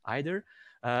either,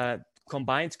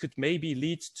 combined could maybe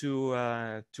lead to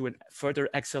a further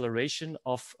acceleration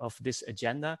of this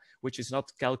agenda, which is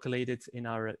not calculated in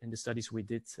the studies we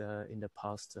did in the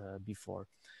past before.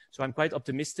 So I'm quite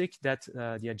optimistic that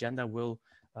the agenda will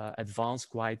advance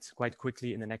quite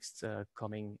quickly in the next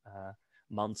coming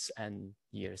months and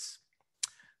years.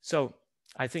 So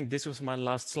I think this was my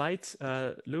last slide,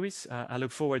 Luis. I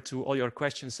look forward to all your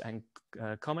questions and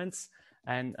comments,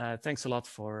 and thanks a lot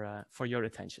for your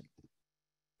attention.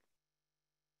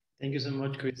 Thank you so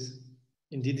much, Chris.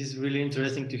 Indeed, it's really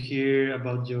interesting to hear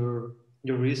about your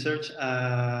research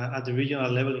at the regional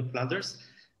level in Flanders.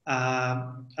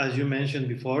 As you mentioned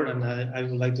before, and I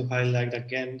would like to highlight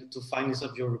again 2 findings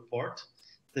of your report,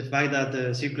 the fact that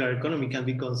the circular economy can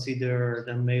be considered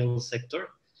a male sector,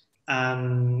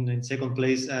 and in second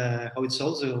place, how it's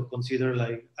also considered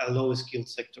like a low-skilled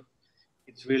sector.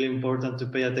 It's really important to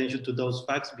pay attention to those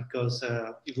facts because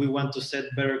if we want to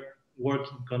set better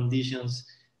working conditions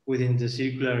within the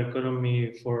circular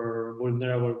economy for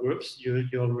vulnerable groups, you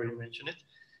already mentioned it,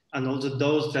 and also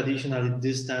those traditionally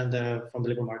distant from the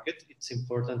labor market, it's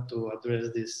important to address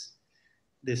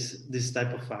this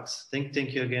type of facts. Thank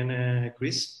you again,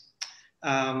 Chris.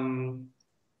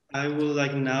 I would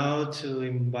like now to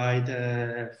invite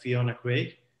Fiona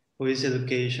Craig, who is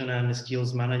Education and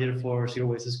Skills Manager for Zero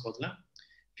Waste Scotland.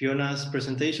 Fiona's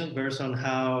presentation bears on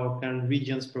how can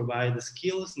regions provide the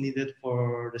skills needed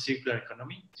for the circular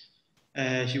economy.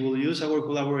 She will use our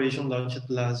collaboration launched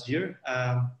last year.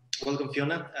 Welcome,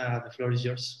 Fiona. The floor is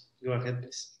yours. Go ahead,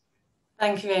 please.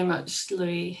 Thank you very much,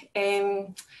 Louis.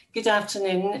 Good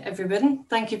afternoon, everyone.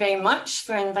 Thank you very much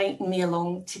for inviting me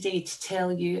along today to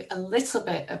tell you a little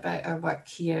bit about our work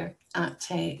here at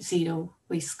Zero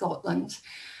Waste Scotland.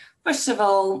 First of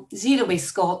all, Zero Waste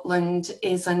Scotland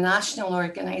is a national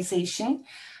organisation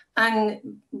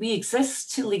And we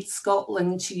exist to lead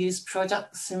Scotland to use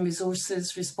products and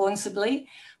resources responsibly,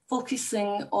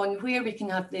 focusing on where we can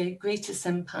have the greatest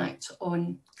impact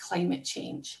on climate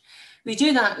change. We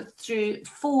do that through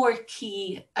 4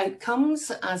 key outcomes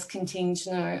as contained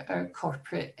in our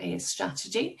corporate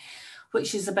strategy,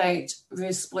 which is about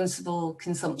responsible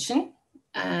consumption,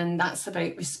 and that's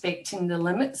about respecting the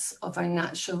limits of our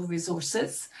natural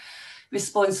resources.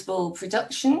 Responsible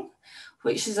production,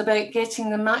 which is about getting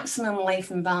the maximum life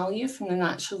and value from the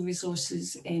natural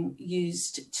resources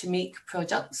used to make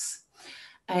products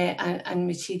and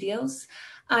materials.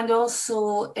 And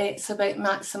also it's about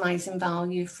maximising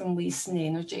value from waste and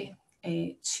energy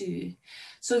too.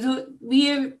 So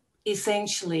we're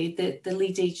essentially the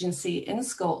lead agency in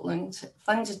Scotland,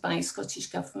 funded by Scottish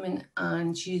Government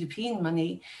and European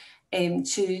money,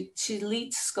 to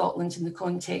lead Scotland in the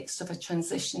context of a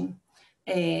transition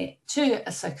to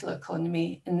a circular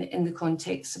economy in the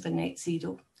context of a net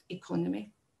zero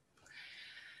economy.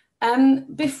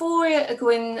 Before I go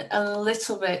in a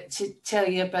little bit to tell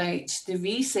you about the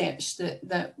research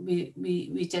that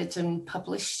we did and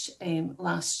published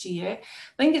last year,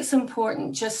 I think it's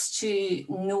important just to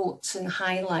note and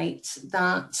highlight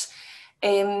that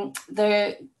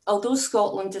although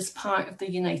Scotland is part of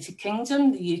the United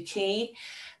Kingdom, the UK,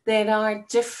 there are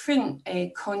different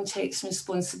contexts and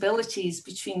responsibilities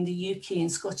between the UK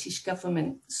and Scottish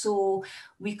Government. So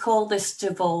we call this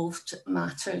devolved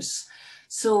matters.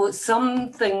 So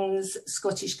some things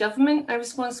Scottish Government are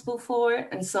responsible for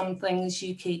and some things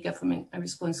UK Government are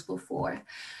responsible for.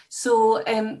 So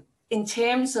in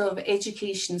terms of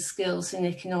education, skills and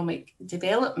economic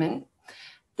development,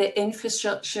 the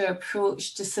infrastructure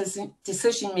approach,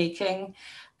 decision making,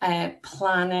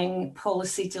 planning,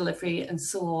 policy delivery and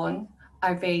so on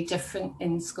are very different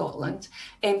in Scotland.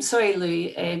 Sorry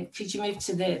Louis, could you move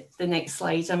to the next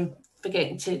slide? I'm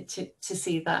forgetting to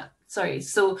say that. Sorry,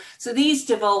 so these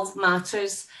devolved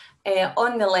matters,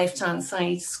 on the left-hand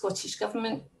side, Scottish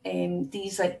Government,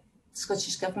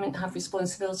 Scottish Government have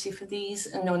responsibility for these,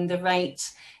 and on the right,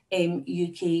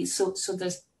 UK. So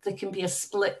there can be a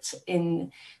split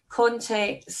in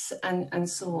context and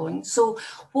so on. So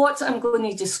what I'm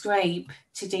going to describe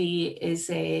today is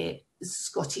a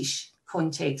Scottish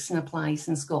context and applies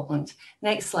in Scotland.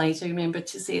 Next slide, I remember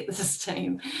to say it this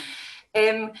time.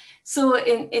 So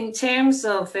in terms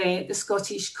of the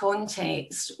Scottish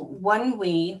context, one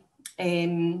way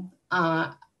in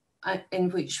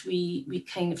which we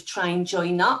kind of try and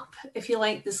join up, if you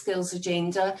like, the skills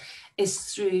agenda is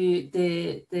through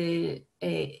the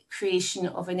creation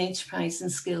of an enterprise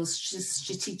and skills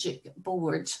strategic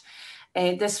board.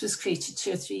 This was created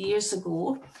 2 or 3 years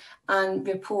ago and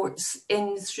reports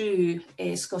in through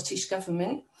Scottish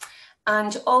Government.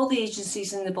 And all the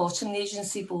agencies in the bottom, the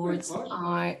agency boards,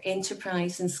 are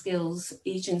enterprise and skills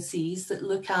agencies that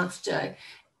look after,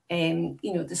 you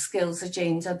know, the skills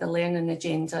agenda, the learning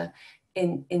agenda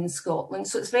in Scotland.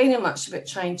 So it's very much about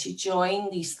trying to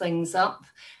join these things up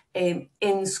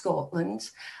in Scotland.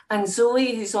 And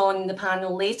Zoe, who's on the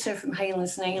panel later from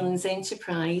Highlands and Islands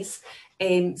Enterprise,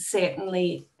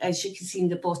 certainly, as you can see in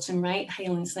the bottom right,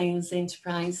 Highlands and Islands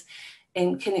Enterprise,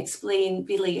 can explain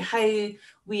really how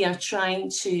we are trying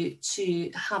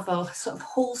to have a sort of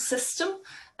whole system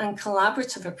and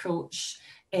collaborative approach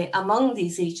among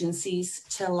these agencies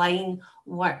to align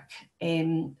work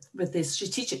with the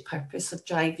strategic purpose of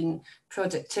driving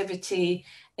productivity,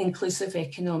 inclusive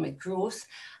economic growth,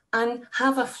 and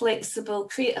have a flexible,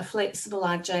 create a flexible,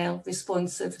 agile,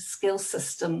 responsive skill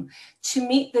system to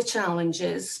meet the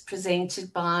challenges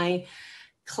presented by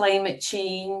climate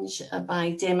change,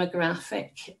 by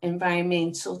demographic,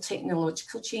 environmental,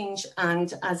 technological change,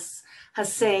 and as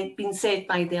has been said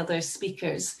by the other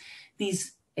speakers,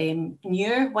 these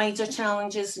newer, wider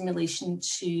challenges in relation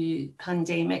to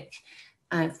pandemic,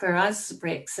 for us,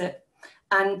 Brexit,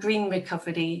 and green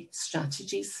recovery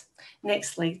strategies.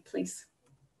 Next slide, please.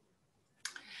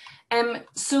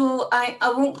 So I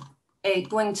won't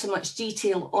go into much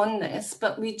detail on this,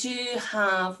 but we do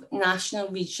have national,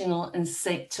 regional and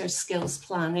sector skills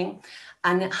planning,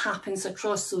 and it happens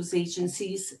across those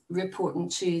agencies reporting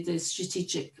to the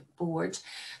strategic board.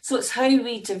 So it's how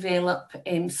we develop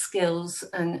skills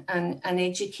and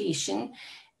education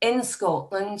in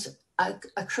Scotland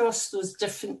across those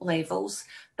different levels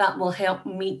that will help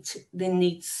meet the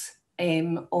needs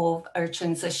of our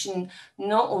transition,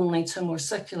 not only to a more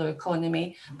circular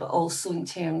economy, but also in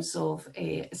terms of,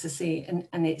 as I say,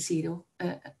 a net zero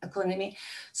economy.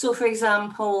 So for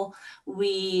example,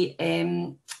 we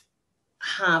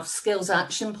have skills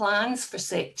action plans for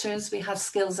sectors, we have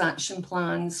skills action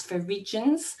plans for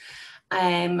regions,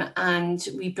 And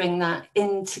we bring that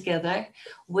in together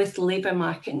with labour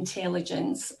market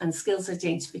intelligence and skills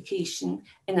identification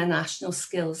in a national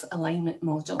skills alignment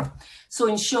model. So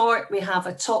in short, we have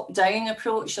a top-down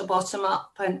approach, a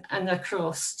bottom-up and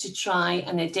across, to try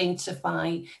and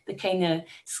identify the kind of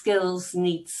skills,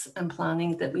 needs and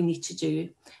planning that we need to do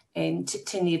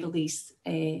to enable these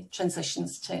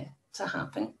transitions to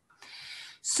happen.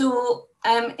 So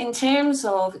in terms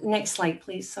of, next slide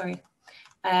please, sorry.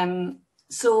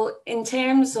 So in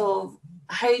terms of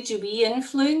how do we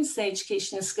influence the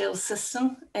education and skills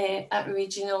system at a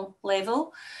regional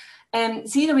level,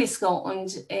 Zero Waste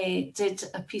Scotland did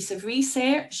a piece of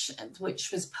research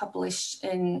which was published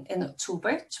in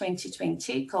October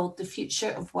 2020 called The Future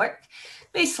of Work,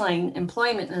 Baseline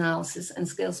Employment Analysis and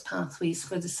Skills Pathways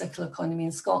for the Circular Economy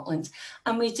in Scotland.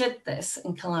 And we did this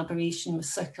in collaboration with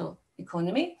Circular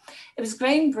Economy. It was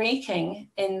groundbreaking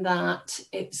in that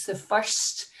it's the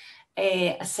first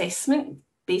assessment,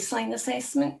 baseline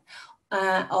assessment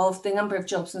of the number of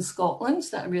jobs in Scotland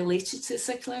that are related to the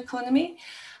circular economy.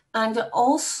 And it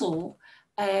also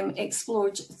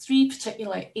explored 3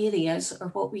 particular areas, or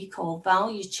what we call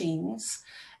value chains.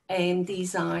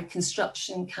 These are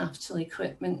construction, capital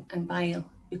equipment and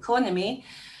bioeconomy,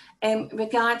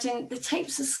 regarding the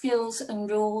types of skills and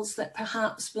roles that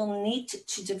perhaps we'll need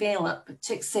to develop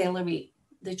to accelerate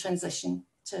the transition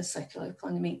to a circular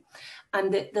economy.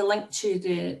 And the link to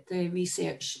the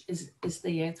research is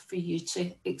there for you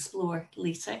to explore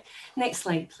later. Next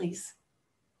slide, please.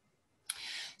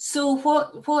 So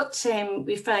what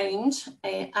we found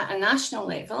at a national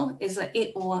level is that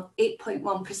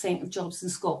 8.1% of jobs in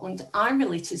Scotland are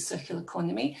related to circular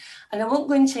economy. And I won't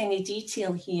go into any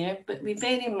detail here, but we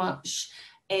very much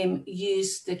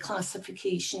use the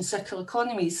classification, circular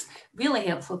economies, really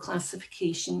helpful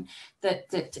classification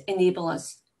that enable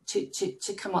us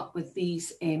to come up with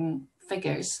these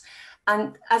figures.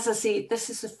 And as I say,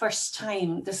 this is the first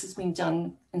time this has been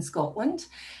done in Scotland.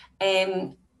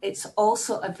 It's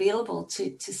also available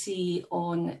to see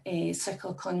on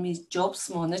Circular Economy's Jobs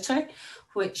Monitor,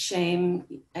 which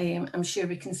I'm sure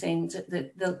we can send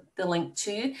the link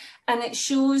to. And it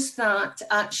shows that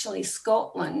actually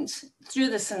Scotland, through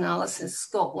this analysis,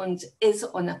 Scotland is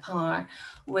on a par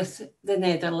with the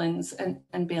Netherlands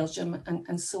and Belgium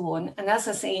and so on. And as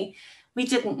I say, we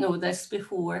didn't know this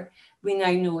before. We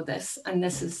now know this, and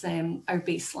this is our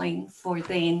baseline for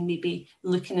then maybe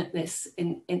looking at this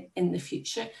in the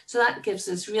future. So that gives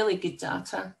us really good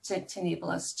data to enable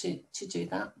us to do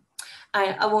that.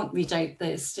 I won't read out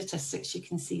the statistics, you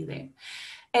can see there.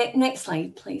 Next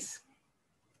slide, please.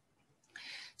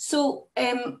 So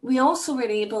we also were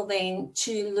able then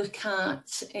to look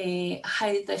at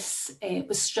how this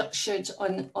was structured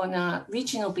on a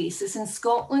regional basis. In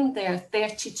Scotland, there are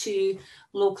 32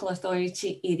 local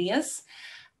authority areas,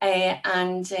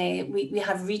 and we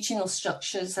have regional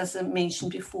structures, as I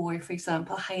mentioned before, for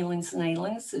example, Highlands and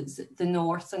Islands, the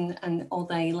north and all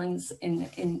the islands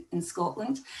in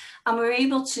Scotland. And we were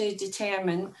able to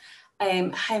determine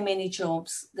how many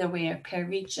jobs there were per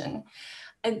region.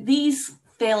 And these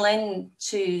fell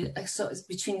into sort of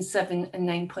between 7 and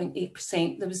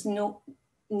 9.8%. There was no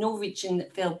region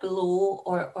that fell below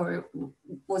or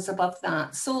was above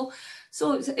that. So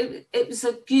it was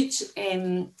a good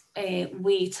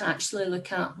way to actually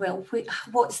look at, well,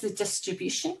 what's the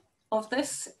distribution of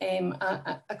this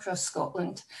across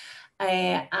Scotland?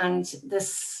 And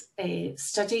this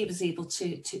study was able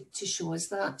to show us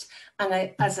that.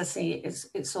 And as I say,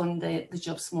 it's on the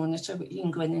Jobs Monitor, but you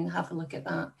can go in and have a look at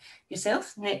that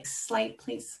yourself. Next slide,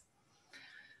 please.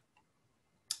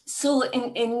 So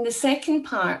in the second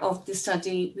part of the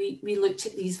study, we looked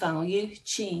at these value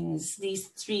chains, these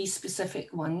 3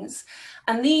 specific ones.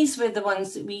 And these were the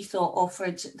ones that we thought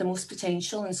offered the most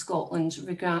potential in Scotland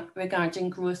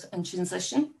regarding growth and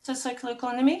transition to a circular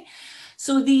economy.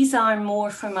 So these are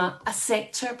more from a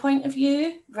sector point of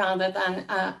view rather than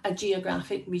a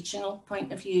geographic regional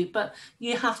point of view, but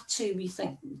you have to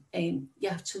rethink, you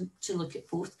have to look at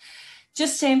both.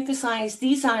 Just to emphasise,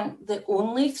 these aren't the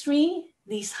only 3,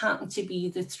 these happen to be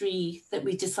the 3 that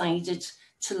we decided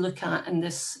to look at in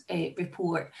this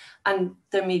report, and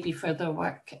there may be further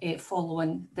work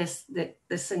following this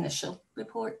initial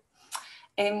report.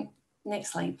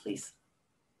 Next slide, please.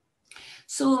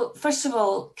 So first of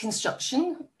all,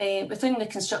 construction. Within the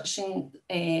construction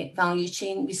value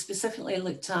chain, we specifically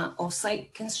looked at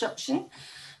off-site construction.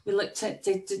 We looked at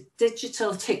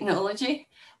digital technology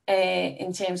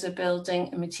in terms of building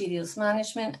and materials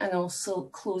management, and also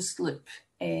closed loop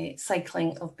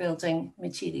cycling of building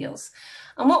materials.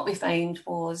 And what we found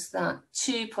was that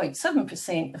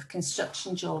 2.7% of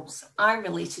construction jobs are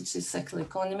related to the circular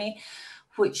economy,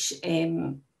 which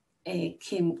came into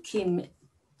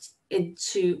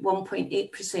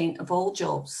 1.8% of all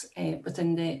jobs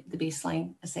within the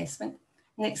baseline assessment.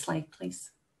 Next slide,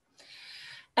 please.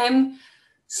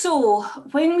 So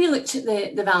when we looked at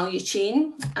the value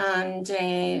chain and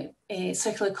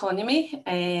circular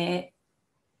economy,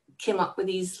 came up with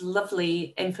these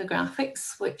lovely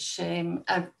infographics, which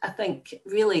I think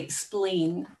really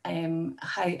explain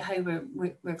how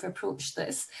we've approached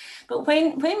this. But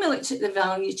when we looked at the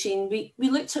value chain, we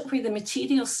looked at where the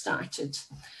materials started,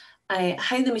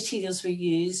 how the materials were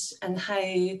used, and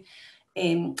how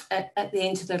at the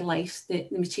end of their life the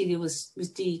material was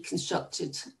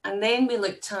deconstructed. And then we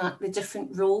looked at the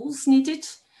different roles needed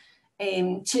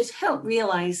to help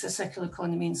realise a circular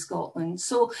economy in Scotland.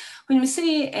 So when we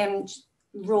say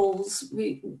roles,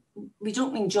 we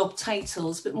don't mean job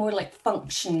titles, but more like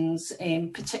functions,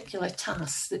 particular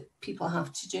tasks that people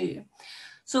have to do.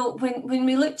 So when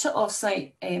we looked at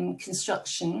off-site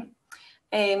construction,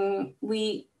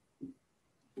 we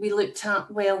looked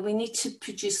at, well, we need to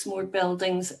produce more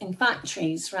buildings in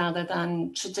factories rather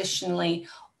than traditionally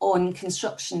on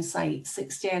construction sites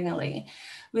externally.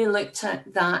 We looked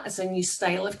at that as a new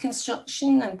style of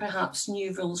construction and perhaps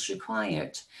new rules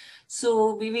required.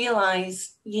 So we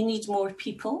realised you need more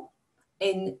people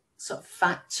in sort of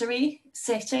factory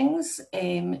settings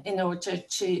in order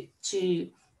to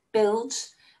build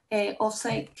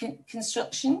off-site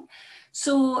construction.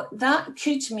 So that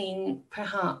could mean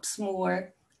perhaps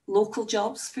more local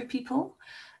jobs for people,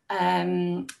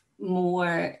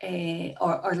 more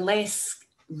or less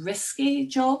risky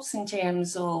jobs in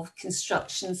terms of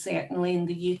construction. Certainly in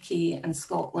the UK and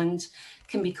Scotland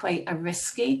can be quite a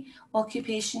risky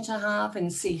occupation to have,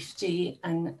 and safety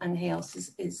and health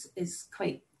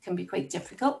can be quite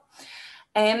difficult.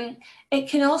 It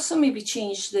can also maybe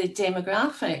change the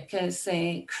demographic, as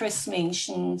Chris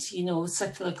mentioned. You know,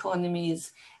 circular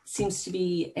economies seems to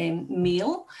be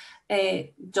male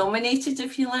dominated,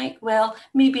 if you like. Well,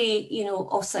 maybe, you know,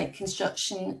 off-site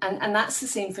construction, and that's the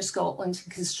same for Scotland,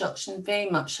 construction, very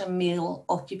much a male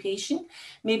occupation.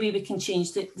 Maybe we can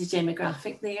change the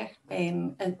demographic there,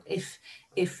 and if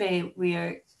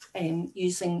we're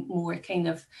using more kind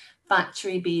of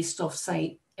factory-based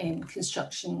off-site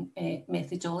construction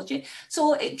methodology.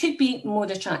 So it could be more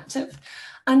attractive.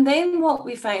 And then what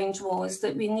we found was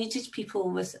that we needed people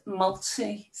with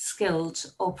multi-skilled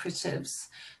operatives.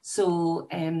 So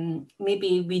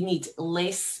maybe we need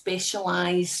less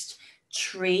specialised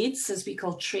trades, as we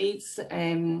call trades,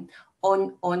 on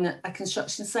a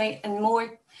construction site, and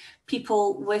more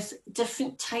people with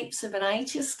different types of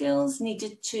variety of skills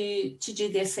needed to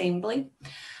do the assembly.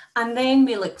 And then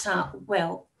we looked at,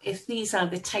 well, if these are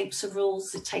the types of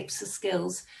roles, the types of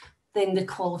skills, then the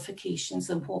qualifications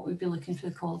and what we'd be looking for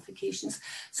the qualifications.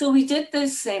 So we did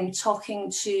this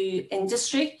talking to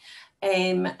industry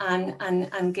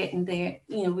and getting there.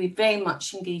 You know, we very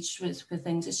much engaged with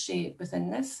industry within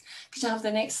this. Could you have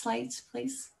the next slide,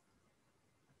 please?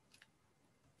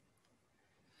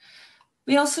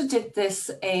 We also did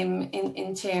this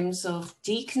in terms of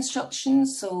deconstruction.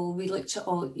 So we looked at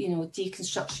all, you know,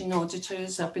 deconstruction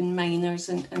auditors, urban miners,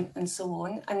 and so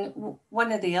on. And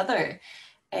one of the other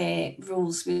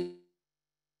roles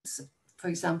was, for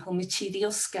example,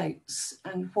 material scouts,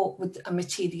 and what would a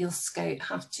material scout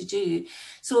have to do?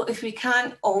 So if we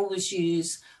can't always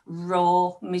use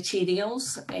raw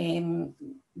materials,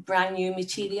 brand new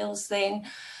materials, then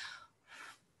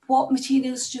what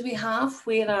materials do we have?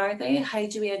 Where are they? How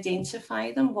do we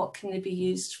identify them? What can they be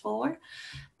used for?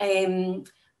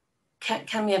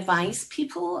 Can we advise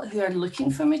people who are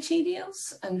looking for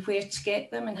materials and where to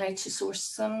get them and how to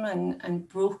source them and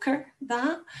broker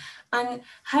that? And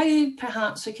how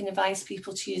perhaps we can advise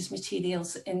people to use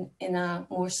materials in a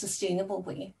more sustainable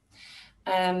way.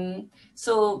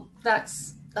 So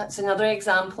that's another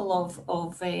example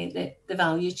of the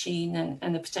value chain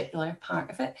and a particular part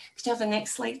of it. Could you have the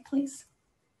next slide, please?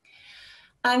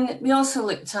 And we also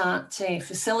looked at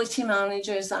facility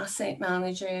managers, asset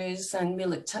managers, and we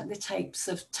looked at the types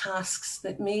of tasks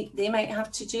that they might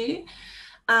have to do.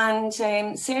 And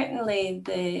certainly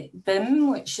the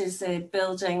BIM, which is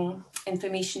Building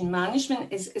Information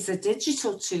Management, is a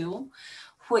digital tool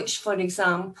which, for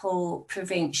example,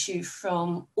 prevents you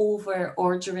from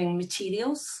over-ordering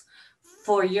materials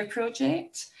for your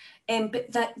project.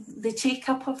 But that the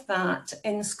take-up of that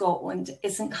in Scotland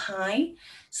isn't high.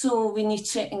 So we need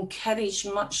to encourage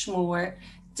much more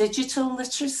digital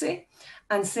literacy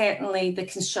And certainly the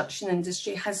construction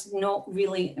industry has not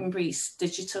really embraced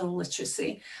digital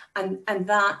literacy. And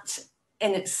that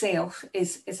in itself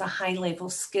is a high level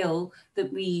skill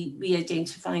that we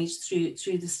identified through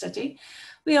the study.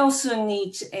 We also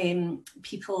need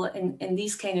people in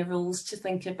these kind of roles to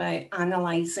think about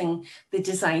analysing the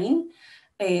design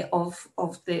of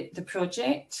the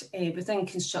project within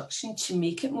construction to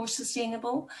make it more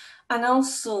sustainable, and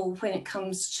also when it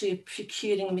comes to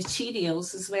procuring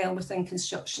materials as well within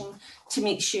construction, to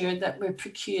make sure that we're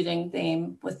procuring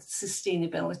them with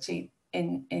sustainability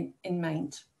in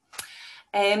mind.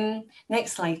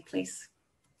 Next slide, please.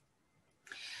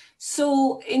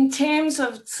 So in terms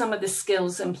of some of the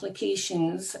skills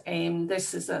implications,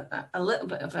 this is a little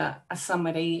bit of a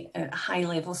summary, a high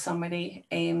level summary.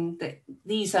 That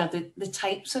these are the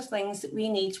types of things that we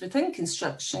need within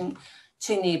construction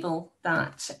to enable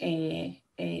that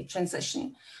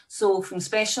transition. So from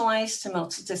specialised to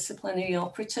multidisciplinary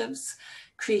operatives,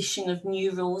 creation of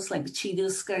new roles like material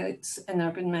scouts and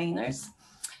urban miners.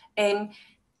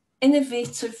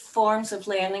 Innovative forms of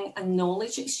learning and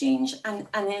knowledge exchange, and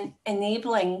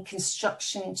enabling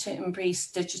construction to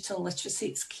embrace digital literacy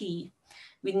is key.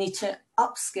 We need to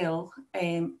upskill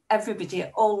everybody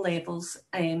at all levels,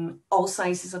 all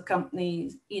sizes of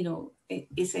companies, you know,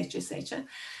 etc., etc.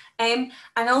 And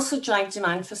also drive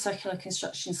demand for circular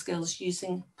construction skills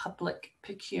using public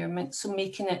procurement. So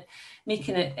making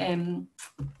it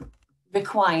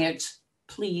required.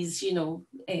 Please, you know,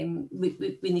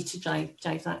 we need to drive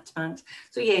that demand.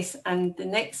 So yes, and the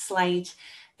next slide,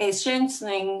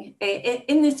 strengthening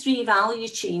in the three value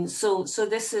chains. So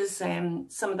this is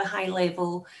some of the high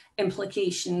level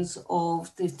implications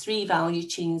of the three value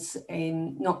chains,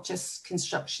 not just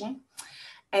construction.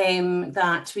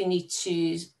 That we need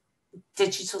to,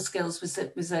 digital skills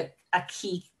was a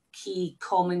key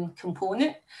common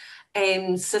component.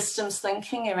 Systems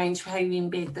thinking around how we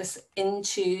embed this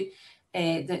into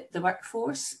the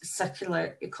workforce,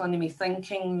 circular economy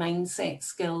thinking, mindset,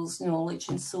 skills, knowledge,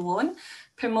 and so on.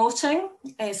 Promoting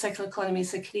circular economy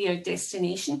as a career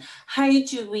destination. How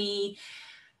do we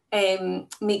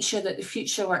make sure that the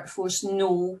future workforce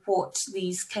know what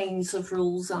these kinds of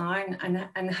roles are,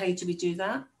 and how do we do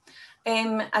that?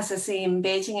 As I say,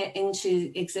 embedding it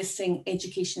into existing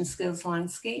education skills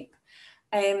landscape,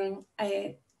 and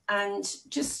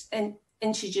just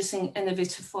introducing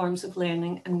innovative forms of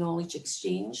learning and knowledge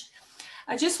exchange.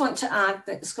 I just want to add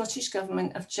that the Scottish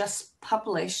Government have just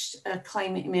published a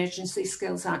Climate Emergency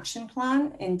Skills Action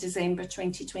Plan in December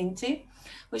 2020,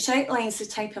 which outlines the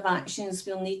type of actions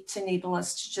we'll need to enable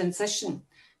us to transition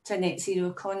to a net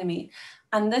zero economy.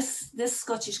 And this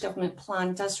Scottish Government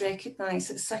plan does recognise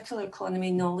that circular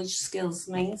economy knowledge, skills,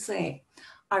 mindset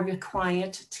are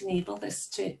required to enable this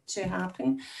to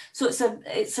happen. So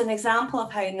it's an example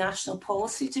of how national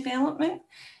policy development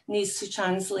needs to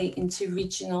translate into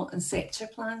regional and sector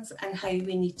plans, and how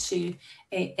we need to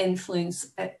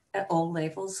influence at all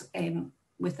levels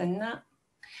within that.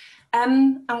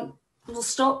 And we'll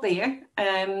stop there.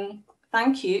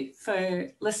 Thank you for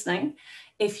listening.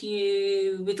 If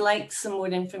you would like some more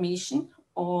information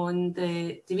on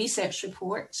the research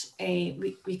report,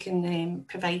 we can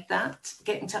provide that.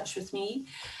 Get in touch with me,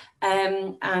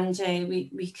 and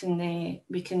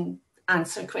we can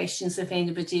answer questions if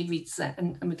anybody reads it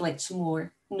and would like to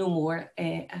know more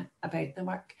about the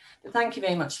work. But thank you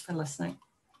very much for listening.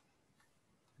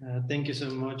 Thank you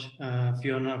so much,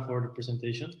 Fiona, for the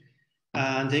presentation.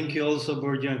 And thank you also,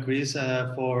 Borja and Chris,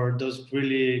 for those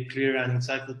really clear and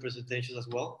insightful presentations as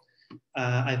well.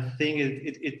 I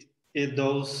think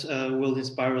those will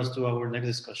inspire us to our next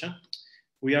discussion.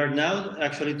 We are now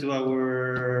actually to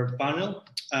our panel,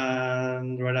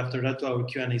 and right after that to our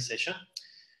Q&A session.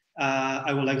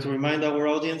 I would like to remind our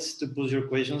audience to put your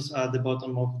questions at the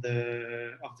bottom of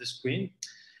the screen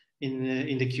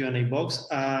in the Q&A box,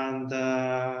 and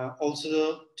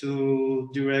also to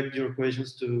direct your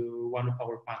questions to one of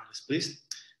our panelists, please.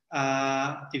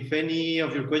 If any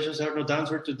of your questions are not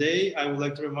answered today, I would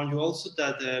like to remind you also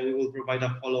that we will provide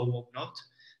a follow-up note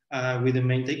with the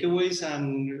main takeaways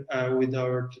and with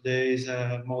our today's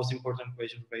most important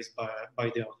questions raised by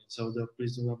the audience. So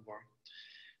please do not worry.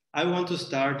 I want to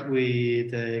start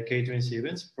with Catherine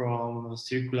Stevens from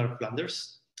Circular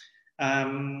Flanders.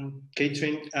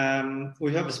 Catherine,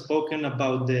 we have spoken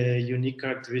about the unique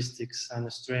characteristics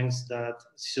and strengths that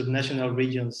subnational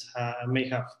regions may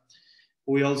have.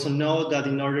 We also know that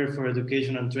in order for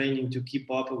education and training to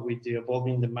keep up with the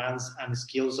evolving demands and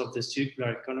skills of the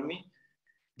circular economy,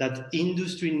 that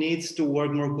industry needs to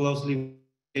work more closely.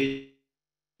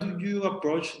 How do you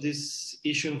approach this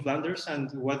issue in Flanders,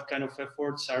 and what kind of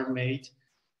efforts are made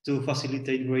to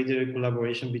facilitate greater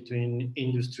collaboration between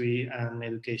industry and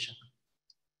education?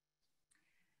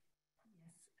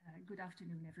 Yes, good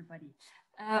afternoon, everybody.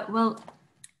 Well,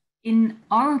 in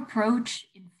our approach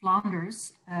in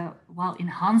Flanders, while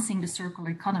enhancing the circular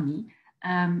economy,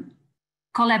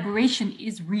 collaboration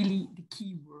is really the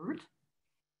key word.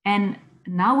 And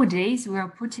nowadays we are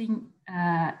putting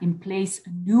in place a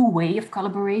new way of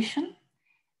collaboration.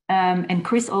 And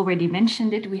Chris already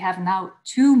mentioned it. We have now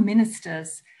 2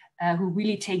 ministers who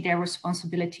really take their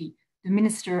responsibility, the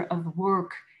Minister of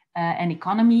Work and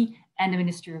Economy and the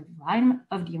Minister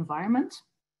of the Environment.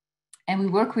 And we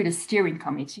work with a steering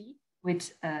committee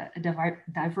with a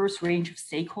diverse range of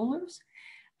stakeholders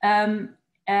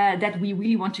that we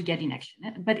really want to get in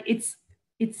action. But it's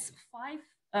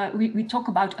 5, we talk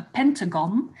about a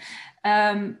pentagon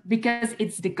because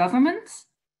it's the government,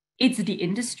 it's the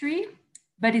industry,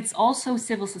 but it's also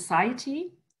civil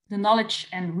society, the knowledge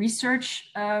and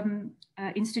research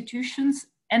institutions,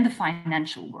 and the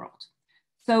financial world.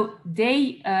 So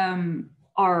they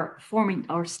are forming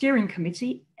our steering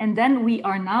committee, and then we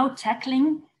are now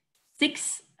tackling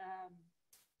 6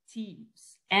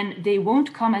 teams. And they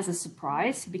won't come as a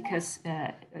surprise because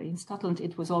in Scotland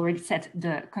it was already said,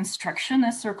 the construction,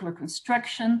 circular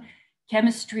construction,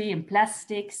 chemistry and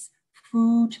plastics,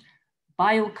 food,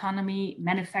 bioeconomy,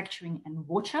 manufacturing, and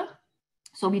water.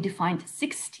 So we defined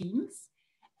 6 teams.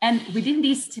 And within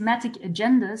these thematic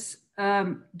agendas,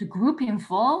 the group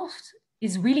involved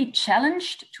is really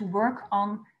challenged to work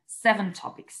on 7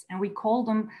 topics. And we call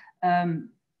them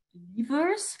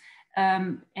levers.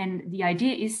 And the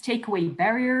idea is take away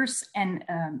barriers and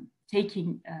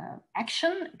taking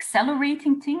action,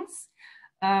 accelerating things,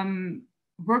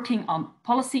 working on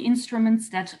policy instruments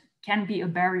that can be a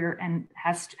barrier and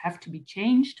have to be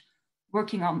changed,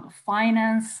 working on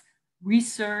finance,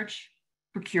 research,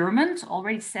 procurement,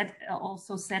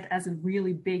 also said as a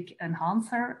really big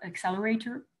enhancer,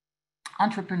 accelerator,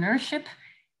 entrepreneurship,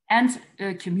 and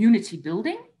community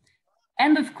building.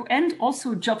 And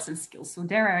also jobs and skills. So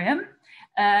there I am.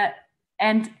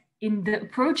 And in the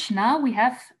approach now we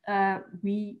have,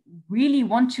 we really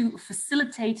want to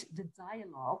facilitate the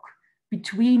dialogue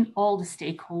between all the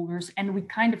stakeholders, and we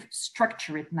kind of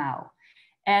structure it now.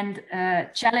 And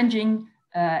challenging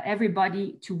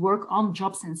everybody to work on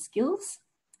jobs and skills.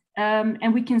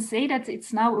 And we can say that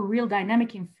it's now a real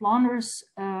dynamic in Flanders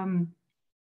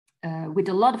with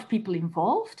a lot of people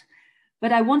involved.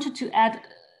 But I wanted to add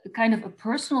kind of a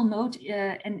personal note,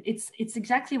 and it's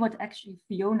exactly what actually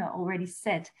Fiona already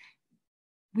said.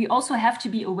 We also have to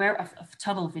be aware of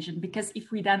tunnel vision, because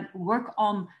if we then work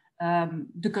on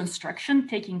the construction,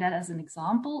 taking that as an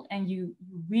example, and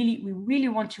we really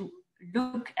want to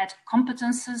look at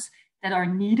competences that are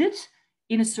needed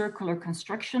in a circular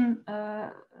construction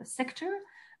sector,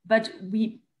 but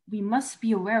we must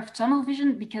be aware of tunnel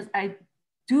vision, because I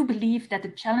do believe that the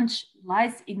challenge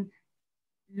lies in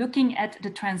looking at the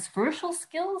transversal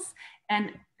skills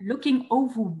and looking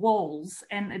over walls.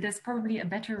 And there's probably a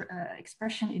better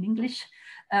expression in English,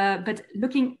 but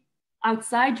looking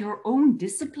outside your own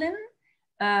discipline,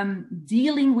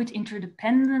 dealing with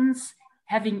interdependence,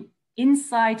 having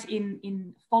insight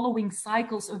in following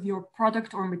cycles of your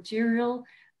product or material,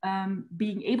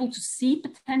 being able to see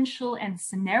potential and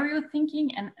scenario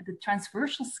thinking, and the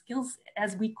transversal skills,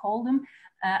 as we call them,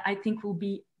 I think will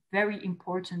be very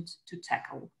important to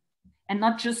tackle. And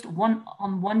not just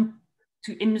one-on-one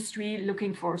to industry,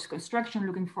 looking for construction,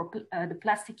 looking for the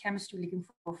plastic chemistry, looking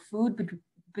for food,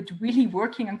 but really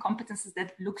working on competences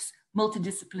that looks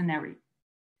multidisciplinary.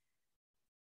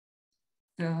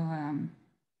 So,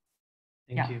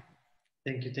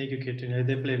 Thank you, Katrina. I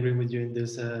definitely agree with you in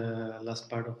this last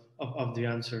part of the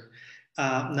answer.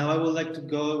 Now I would like to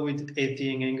go with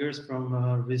Etienne Engers from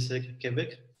Recyc,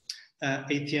 Quebec.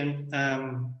 Etienne,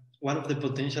 one of the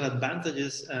potential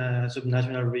advantages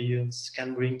subnational regions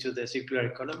can bring to the circular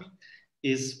economy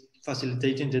is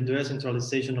facilitating the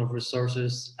decentralization of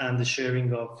resources and the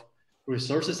sharing of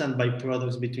resources and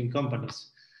byproducts between companies.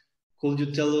 Could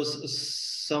you tell us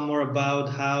some more about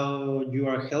how you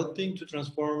are helping to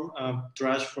transform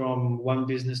trash from one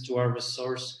business to a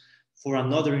resource for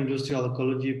another industrial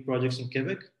ecology projects in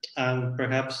Quebec, and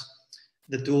perhaps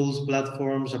the tools,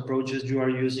 platforms, approaches you are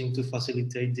using to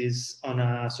facilitate this on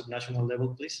a subnational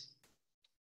level, please?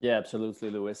 Yeah, absolutely,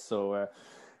 Louis. So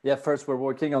yeah, first we're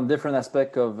working on different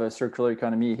aspects of circular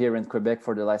economy here in Quebec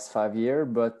for the last 5 years,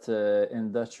 but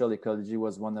industrial ecology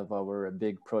was one of our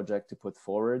big projects to put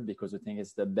forward, because we think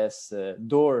it's the best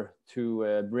door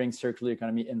to bring circular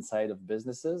economy inside of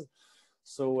businesses.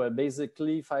 So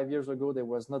basically 5 years ago, there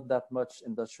was not that much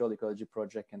industrial ecology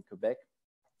project in Quebec.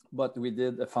 but we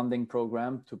did a funding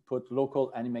program to put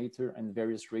local animator in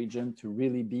various regions to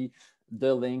really be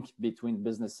the link between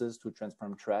businesses to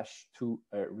transform trash to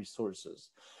resources.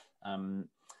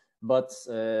 But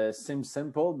seems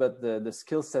simple, but the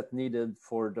skill set needed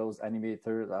for those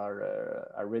animators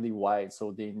are really wide.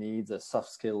 So they need a soft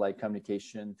skill like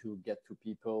communication to get to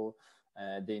people.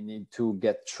 They need to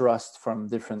get trust from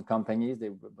different companies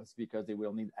because they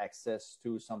will need access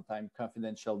to sometimes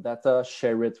confidential data,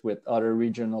 share it with other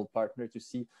regional partners to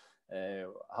see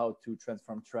how to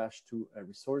transform trash to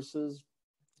resources.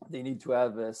 They need to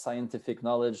have scientific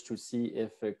knowledge to see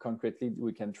if concretely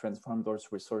we can transform those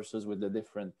resources with a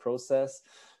different process.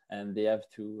 And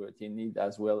they need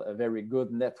as well a very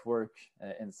good network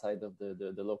inside of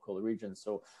the local region.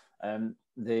 So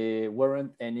there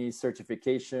weren't any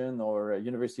certification or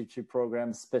university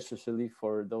programs specially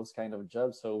for those kind of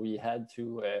jobs. So we had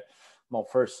to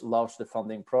first launch the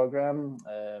funding program.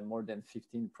 More than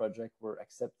 15 projects were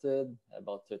accepted,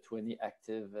 about 20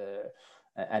 active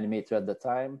animator at the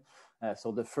time.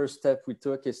 So the first step we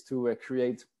took is to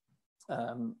create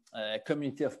a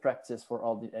community of practice for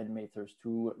all the animators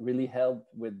to really help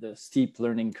with the steep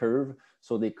learning curve,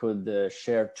 so they could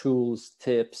share tools,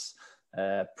 tips,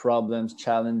 problems,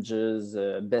 challenges,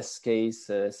 best case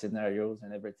scenarios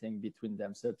and everything between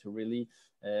themselves to really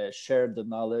share the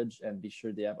knowledge and be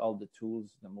sure they have all the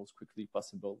tools the most quickly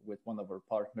possible with one of our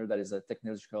partners that is a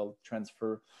technological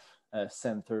transfer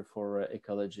center for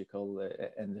ecological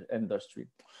industry.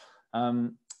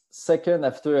 Second,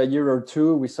 after a year or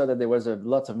two, we saw that there was a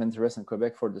lot of interest in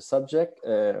Quebec for the subject,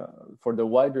 for the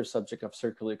wider subject of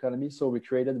circular economy. So we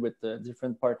created with a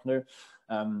different partner,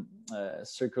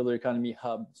 Circular Economy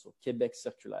Hub, so Quebec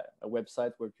Circular, a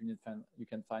website where you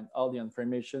can find all the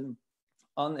information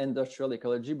on industrial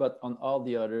ecology, but on all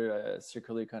the other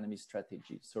circular economy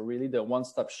strategies. So really the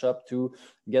one-stop shop to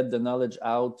get the knowledge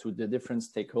out to the different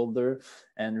stakeholders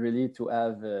and really to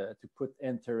have, to put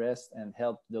interest and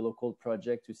help the local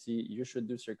project to see you should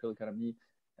do circular economy.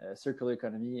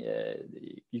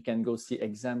 You can go see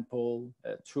example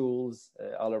tools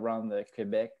all around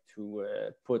Quebec to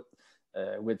put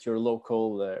with your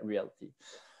local reality.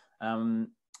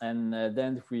 And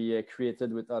then we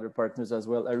created with other partners as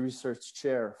well a research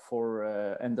chair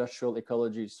for industrial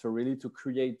ecology. So really to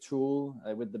create tool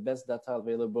with the best data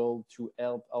available to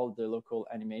help all the local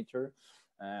animator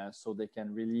so they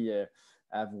can really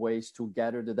have ways to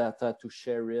gather the data, to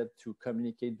share it, to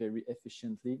communicate very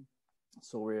efficiently.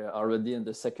 So we're already in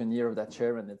the second year of that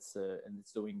chair and it's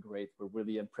doing great. We're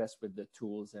really impressed with the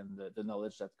tools and the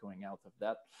knowledge that's going out of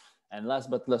that. And last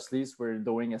but not least, we're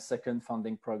doing a second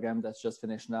funding program that's just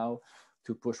finished now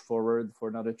to push forward for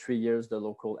another 3 years the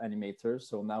local animators.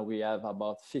 So now we have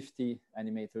about 50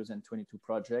 animators and 22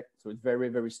 projects. So it's very,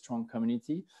 very strong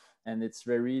community. And it's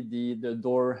very the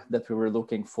door that we were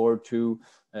looking for to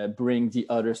bring the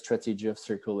other strategy of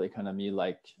circular economy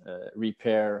like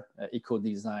repair,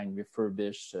 eco-design,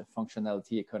 refurbish,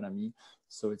 functionality economy.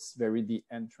 So it's very the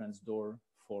entrance door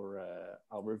for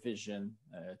our vision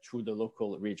through the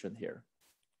local region here.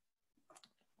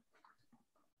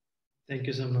 Thank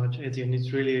you so much, Etienne.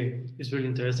 It's really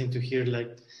interesting to hear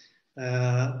like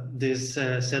this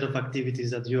set of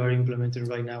activities that you are implementing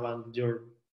right now and your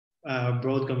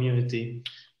broad community.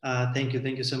 Thank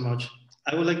you so much.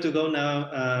 I would like to go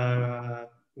now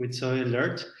with Zoe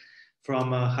Alert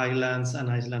from Highlands and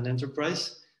Iceland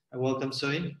Enterprise. Welcome,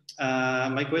 Zoe.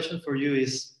 My question for you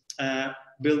is,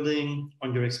 building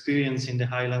on your experience in the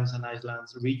Highlands and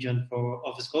Islands region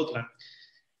of Scotland,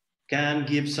 can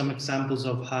give some examples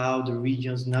of how the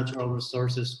region's natural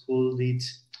resources could lead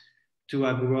to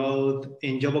a growth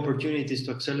in job opportunities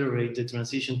to accelerate the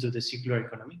transition to the circular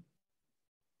economy?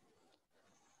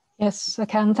 Yes, I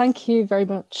can. Thank you very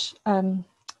much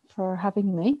for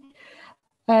having me.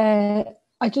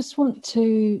 I just want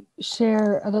to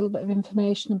share a little bit of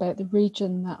information about the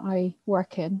region that I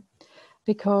work in,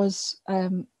 because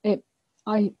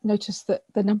I noticed that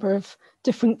the number of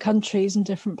different countries and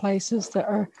different places that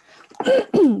are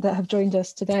that have joined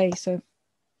us today, so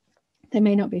they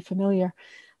may not be familiar.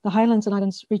 The Highlands and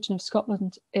Islands region of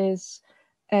Scotland is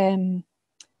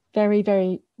very,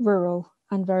 very rural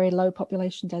and very low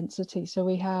population density. So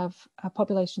we have a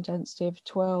population density of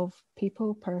 12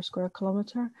 people per square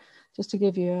kilometre, just to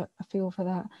give you a feel for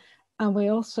that. And we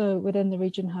also within the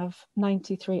region have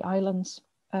 93 islands,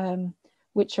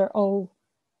 which are all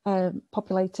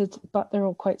populated, but they're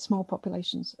all quite small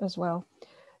populations as well.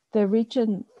 The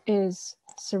region is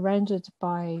surrounded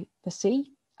by the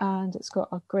sea, and it's got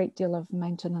a great deal of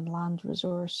mountain and land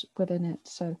resource within it.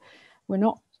 So we're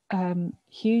not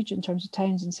huge in terms of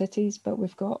towns and cities, but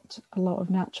we've got a lot of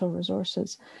natural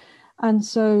resources. And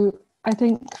so I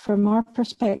think from our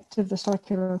perspective, the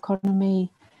circular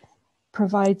economy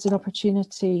provides an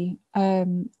opportunity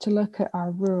to look at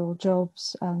our rural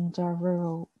jobs and our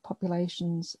rural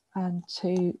populations and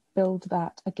to build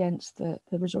that against the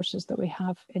resources that we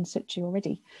have in situ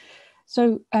already.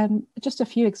 So just a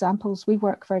few examples. We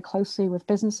work very closely with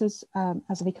businesses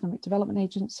as an economic development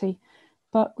agency,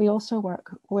 but we also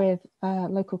work with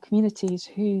local communities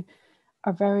who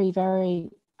are very, very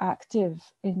active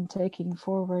in taking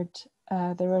forward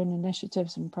their own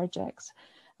initiatives and projects.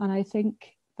 And I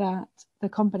think that the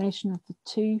combination of the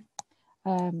two,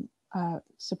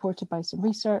 supported by some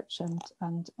research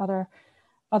and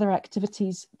other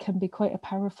activities, can be quite a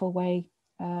powerful way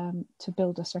to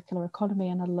build a circular economy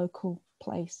in a local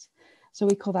place. So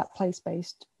we call that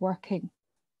place-based working.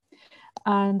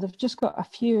 And I've just got a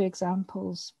few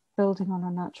examples building on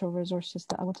our natural resources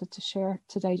that I wanted to share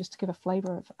today, just to give a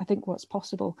flavour of, I think, what's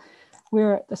possible.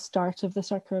 We're at the start of the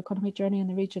circular economy journey in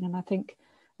the region, and I think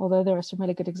although there are some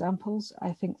really good examples,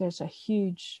 I think there's a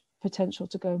huge potential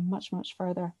to go much, much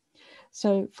further.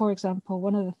 So, for example,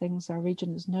 one of the things our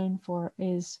region is known for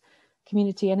is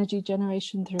community energy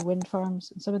generation through wind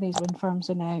farms. And some of these wind farms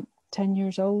are now 10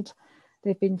 years old.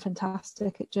 They've been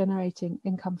fantastic at generating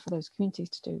income for those communities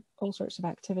to do all sorts of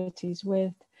activities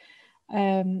with.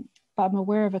 But I'm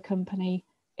aware of a company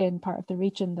in part of the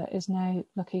region that is now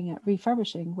looking at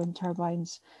refurbishing wind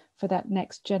turbines for that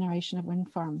next generation of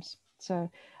wind farms.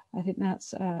 So I think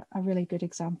that's a really good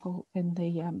example in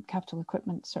the capital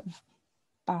equipment sort of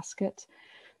basket.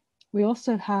 We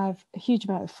also have a huge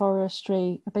amount of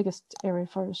forestry, the biggest area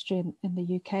of forestry in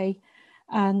the UK.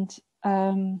 And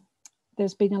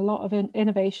there's been a lot of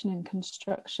innovation in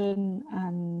construction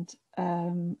and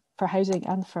for housing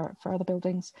and for other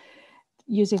buildings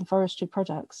using forestry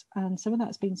products. And some of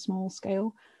that's been small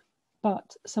scale,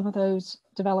 but some of those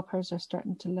developers are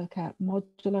starting to look at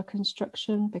modular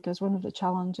construction, because one of the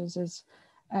challenges is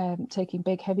taking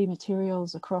big heavy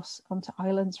materials across onto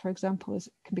islands, for example,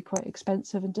 can be quite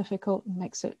expensive and difficult and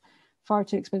makes it far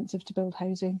too expensive to build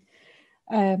housing.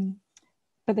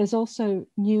 But there's also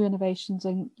new innovations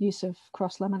in use of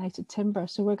cross-laminated timber.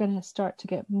 So we're going to start to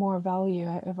get more value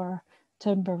out of our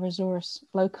timber resource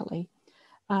locally.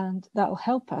 And that will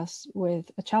help us with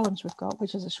a challenge we've got,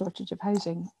 which is a shortage of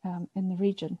housing in the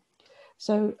region.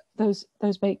 So those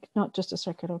make not just a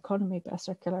circular economy, but a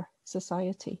circular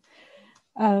society.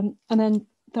 And then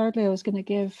thirdly, I was going to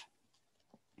give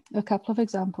a couple of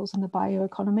examples in the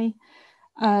bioeconomy.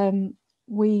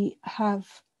 We have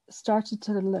started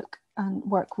to look and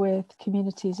work with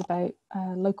communities about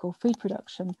local food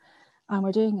production. And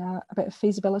we're doing a bit of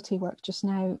feasibility work just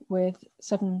now with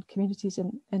 7 communities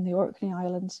in the Orkney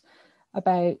Islands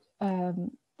about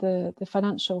the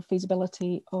financial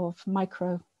feasibility of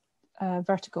micro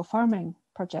vertical farming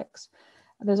projects.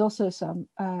 There's also some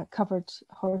covered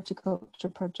horticulture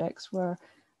projects where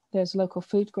there's local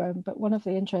food grown. But one of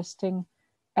the interesting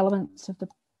elements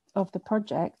of the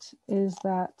project is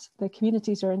that the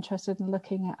communities are interested in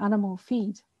looking at animal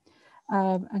feed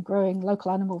and growing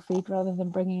local animal feed rather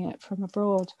than bringing it from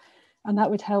abroad. And that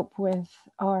would help with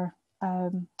our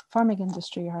farming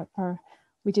industry.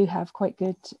 We do have quite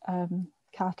good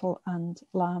cattle and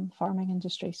lamb farming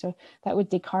industry. So that would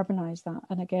decarbonize that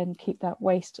and again, keep that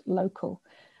waste local.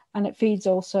 And it feeds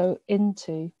also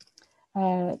into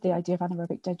the idea of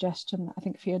anaerobic digestion that I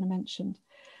think Fiona mentioned.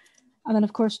 And then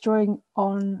of course, drawing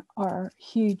on our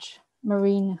huge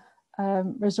marine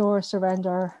resource around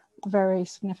our very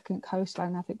significant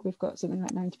coastline. I think we've got something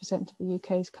like 90% of the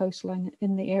UK's coastline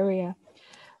in the area.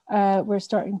 We're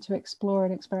starting to explore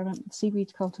and experiment with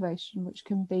seaweed cultivation, which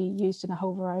can be used in a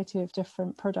whole variety of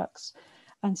different products.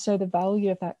 And so the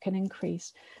value of that can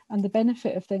increase. And the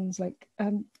benefit of things like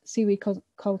seaweed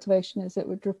cultivation is it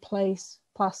would replace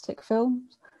plastic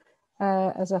films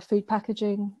as a food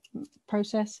packaging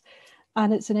process.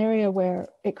 And it's an area where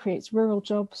it creates rural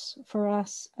jobs for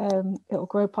us. It'll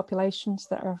grow populations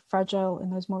that are fragile in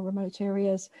those more remote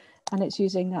areas, and it's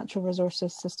using natural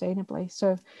resources sustainably.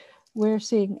 So we're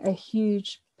seeing a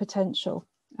huge potential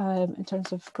in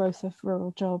terms of growth of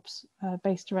rural jobs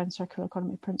based around circular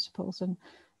economy principles, and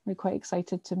we're quite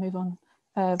excited to move on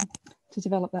to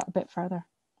develop that a bit further.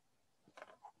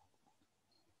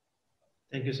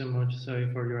 Thank you so much, Zoe,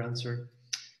 for your answer.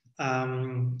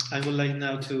 I would like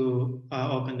now to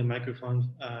open the microphone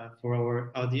for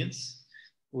our audience.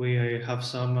 We have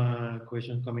some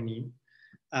questions coming in.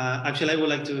 Actually, I would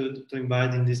like to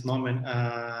invite in this moment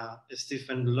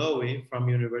Stephen Lowy from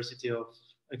University of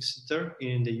Exeter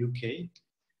in the UK.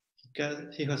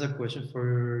 He has a question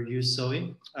for you,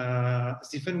 Zoe.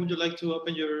 Stephen, would you like to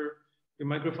open your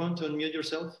microphone to unmute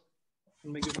yourself?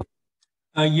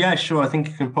 Yeah, sure. I think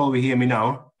you can probably hear me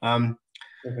now.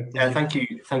 Perfect, Yeah,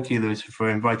 thank you, Lewis, for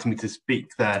inviting me to speak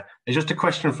there. It's just a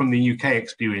question from the UK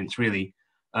experience, really.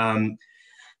 And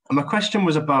my question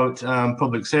was about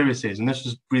public services, and this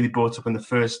was really brought up in the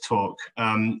first talk.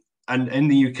 And in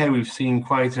the UK, we've seen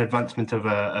quite an advancement of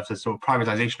the sort of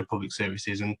privatisation of public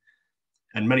services, and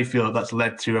many feel that that's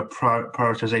led to a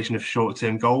prioritisation of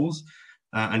short-term goals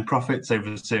and profits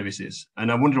over services.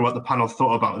 And I wonder what the panel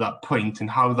thought about that point and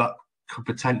how that could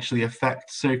potentially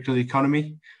affect circular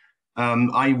economy.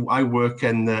 I work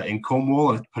in Cornwall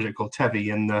on a project called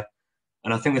Tevi, and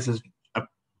I think this is,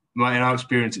 in our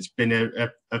experience, it's been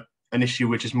an issue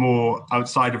which is more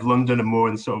outside of London and more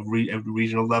in sort of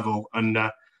regional level. And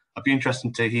I'd be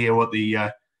interested to hear what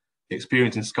the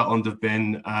experience in Scotland have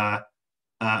been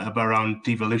around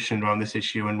devolution around this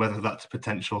issue and whether that's a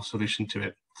potential solution to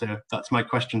it. So that's my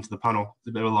question to the panel. It's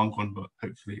a bit of a long one, but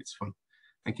hopefully it's fun.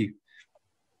 Thank you.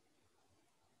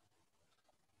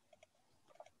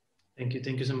 Thank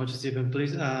you so much, Stephen.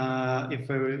 Please, if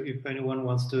anyone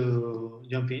wants to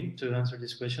jump in to answer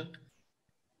this question,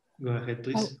 go ahead,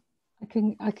 please. I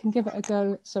can give it a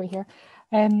go. Sorry, here.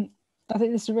 I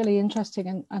think this is a really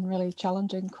interesting and really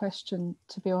challenging question,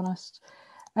 to be honest.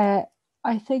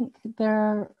 I think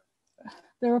there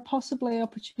are possibly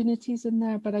opportunities in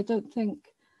there, but I don't think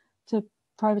to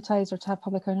privatise or to have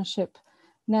public ownership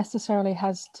necessarily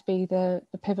has to be the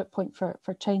pivot point for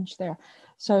change there.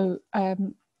 So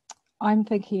I'm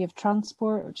thinking of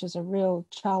transport, which is a real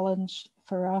challenge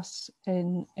for us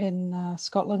in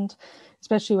Scotland,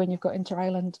 especially when you've got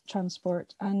inter-island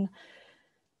transport. And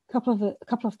a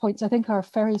couple of points. I think our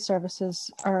ferry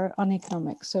services are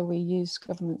uneconomic, so we use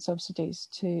government subsidies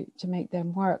to make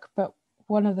them work. But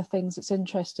one of the things that's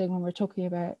interesting when we're talking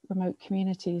about remote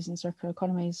communities and circular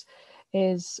economies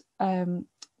is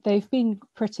they've been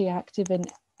pretty active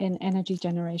in energy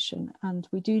generation, and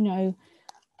we do know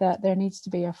that there needs to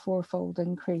be a fourfold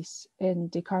increase in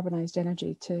decarbonised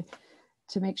energy to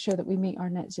make sure that we meet our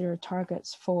net zero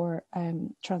targets for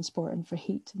transport and for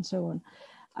heat and so on.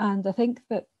 And I think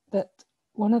that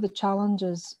one of the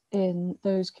challenges in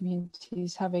those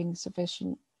communities having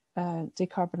sufficient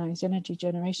decarbonised energy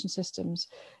generation systems,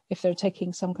 if they're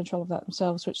taking some control of that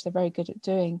themselves, which they're very good at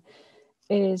doing,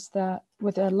 is that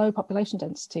with a low population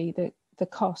density, the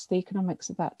cost, the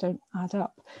economics of that don't add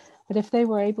up. But if they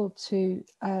were able to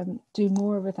do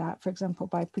more with that, for example,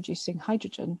 by producing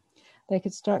hydrogen, they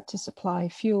could start to supply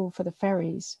fuel for the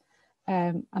ferries,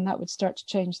 and that would start to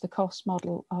change the cost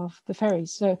model of the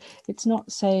ferries. So it's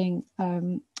not saying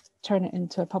turn it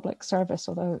into a public service,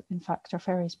 although in fact our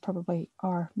ferries probably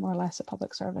are more or less a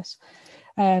public service.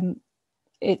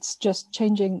 It's just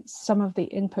changing some of the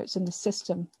inputs in the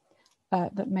system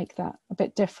that make that a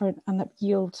bit different and that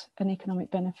yield an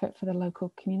economic benefit for the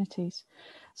local communities.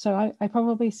 So I'm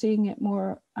probably seeing it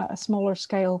more at a smaller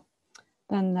scale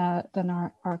than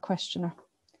our questioner.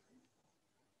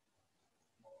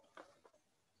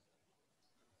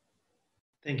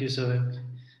 Thank you, Zoe.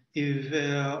 If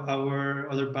our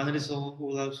other panelists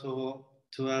would also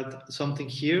to add something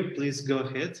here, please go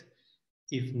ahead.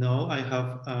 If no, I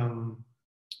have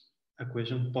a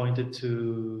question pointed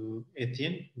to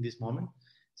Etienne in this moment.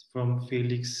 It's from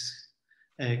Felix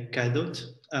Cadot.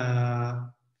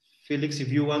 Felix, if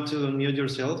you want to unmute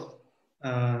yourself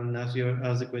and ask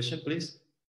the question, please.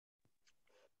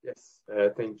 Yes,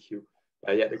 thank you.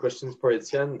 Yeah, the question is for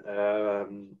Etienne.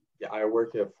 Yeah, I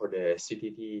work for the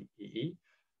CTTEE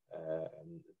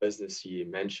business he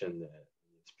mentioned in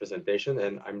his presentation,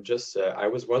 and I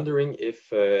was wondering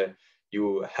if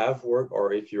you have worked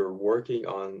or if you're working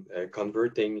on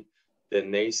converting the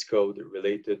NACE code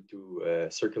related to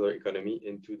circular economy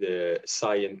into the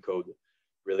Cyan code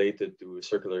related to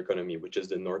circular economy, which is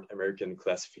the North American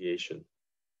classification.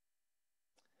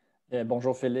 Yeah,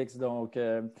 bonjour Félix. Donc,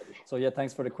 so yeah,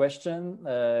 thanks for the question.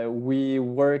 We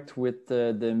worked with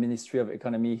the Ministry of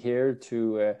Economy here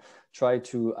to try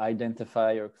to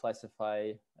identify or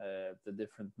classify the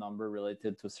different number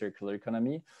related to circular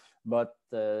economy. But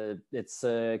it's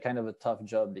kind of a tough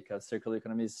job because circular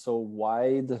economy is so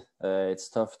wide. It's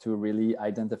tough to really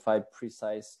identify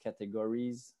precise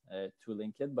categories to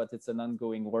link it, but it's an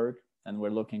ongoing work, and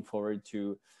we're looking forward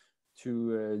to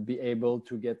be able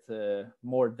to get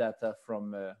more data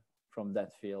from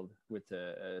that field with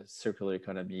circular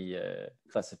economy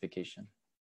classification.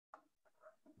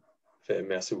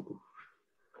 Merci beaucoup.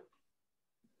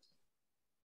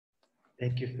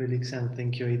 Thank you, Felix, and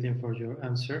thank you, Etienne, for your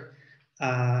answer.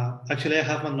 Actually, I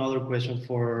have another question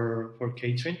for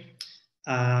Catherine.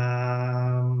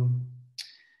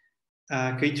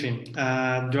 Catherine,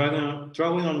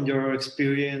 drawing on your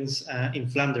experience in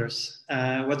Flanders,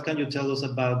 what can you tell us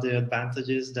about the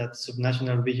advantages that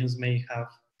subnational regions may have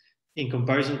in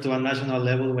comparison to a national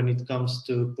level when it comes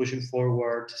to pushing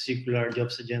forward circular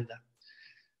jobs agenda?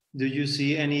 Do you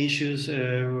see any issues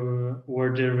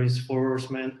where the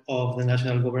reinforcement of the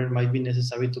national government might be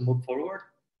necessary to move forward?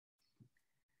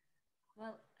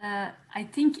 Well, I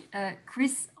think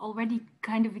Chris already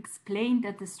kind of explained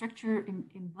that the structure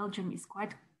in Belgium is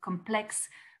quite complex,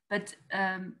 but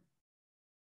in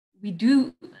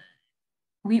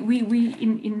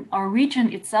our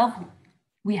region itself,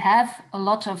 we have a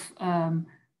lot of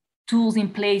tools in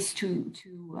place to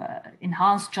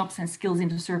enhance jobs and skills in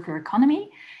the circular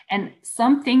economy. And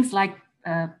some things like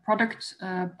product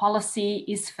policy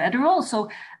is federal. So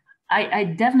I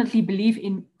definitely believe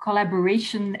in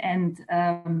collaboration and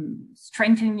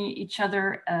strengthening each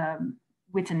other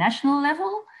with the national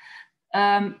level.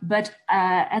 But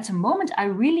at the moment, I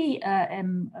really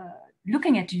am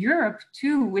looking at Europe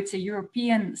too, with the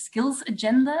European skills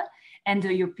agenda and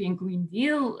the European Green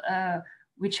Deal,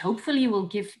 which hopefully will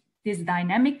give this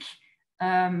dynamic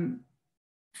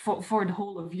for the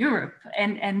whole of Europe.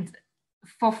 And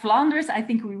for Flanders, I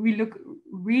think we look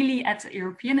really at the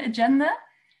European agenda,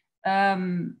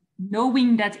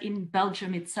 knowing that in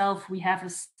Belgium itself, we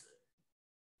have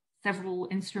several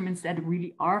instruments that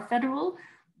really are federal.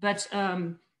 But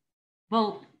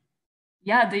well,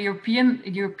 yeah, the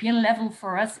European level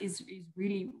for us is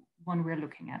really one we're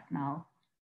looking at now.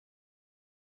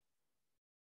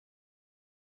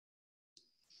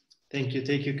 Thank you,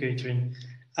 Catherine.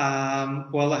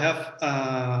 Well, I have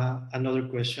another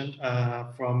question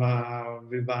from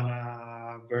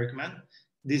Rivana Bergman.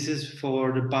 This is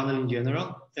for the panel in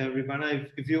general. Rivana,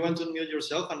 if you want to mute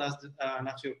yourself and ask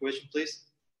your question, please.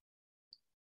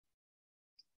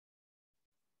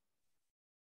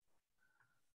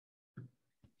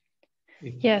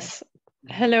 Yes.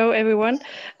 Hello, everyone.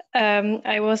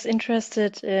 I was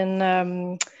interested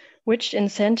in which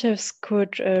incentives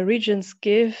could regions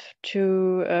give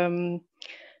to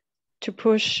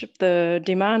push the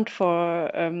demand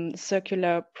for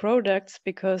circular products,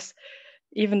 because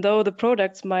even though the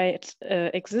products might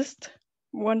exist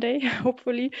one day,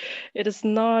 hopefully, it is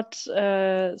not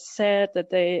said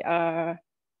that they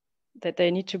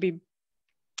need to be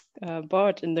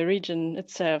bought in the region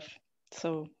itself.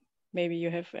 So maybe you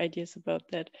have ideas about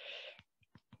that.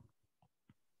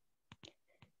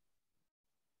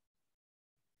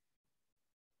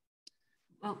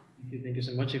 Well, thank you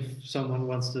so much. If someone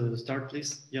wants to start,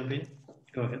 please jump in.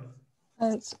 Go ahead.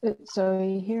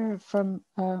 So here from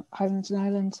Highlands and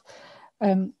Islands,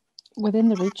 within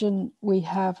the region, we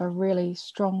have a really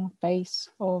strong base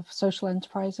of social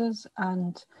enterprises,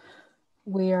 and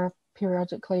we are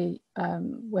periodically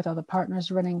with other partners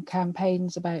running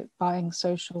campaigns about buying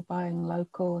social, buying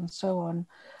local, and so on,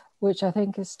 which I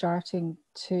think is starting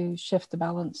to shift the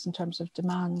balance in terms of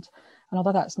demand. And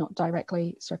although that's not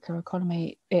directly circular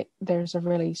economy, there's a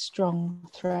really strong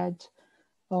thread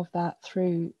of that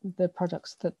through the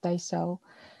products that they sell.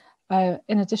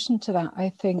 In addition to that, I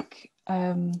think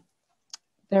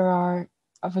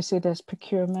there's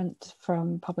procurement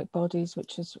from public bodies,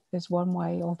 which is one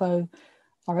way, although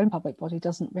our own public body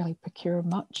doesn't really procure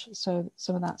much, so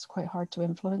some of that's quite hard to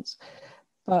influence.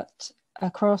 But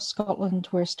across Scotland,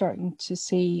 we're starting to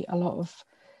see a lot of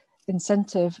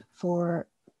incentive for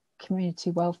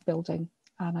community wealth building,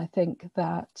 and I think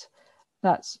that's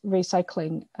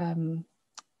recycling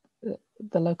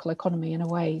the local economy in a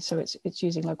way. So it's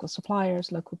using local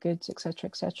suppliers, local goods, etc.,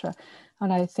 etc.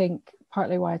 And I think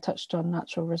partly why I touched on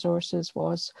natural resources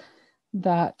was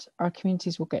that our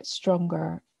communities will get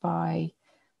stronger by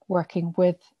working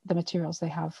with the materials they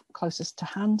have closest to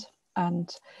hand.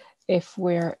 And if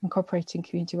we're incorporating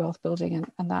community wealth building,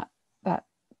 and that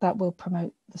will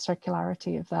promote the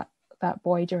circularity of that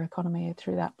wider economy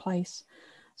through that place.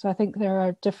 So I think there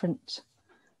are different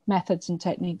methods and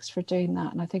techniques for doing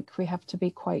that, and I think we have to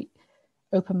be quite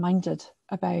open-minded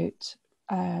about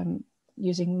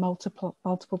using multiple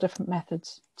different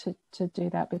methods to do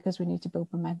that, because we need to build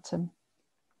momentum.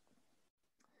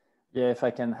 Yeah, if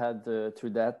I can add to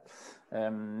that,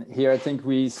 here I think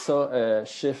we saw a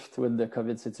shift with the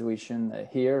COVID situation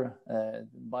here.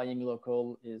 Buying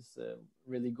local is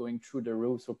really going through the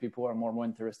roof, so people are more and more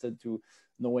interested to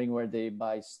knowing where they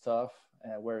buy stuff,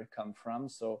 where it comes from.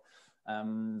 So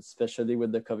especially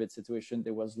with the COVID situation,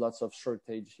 there was lots of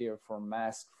shortage here for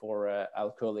masks, for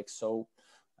alcoholic soap.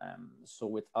 So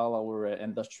with all our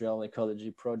industrial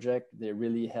ecology project, they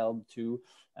really help to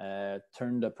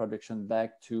turn the production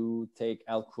back to take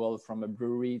alcohol from a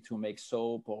brewery to make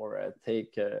soap, or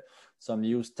take some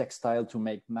used textile to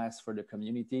make masks for the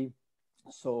community.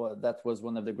 So that was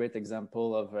one of the great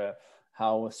examples of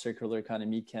how a circular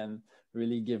economy can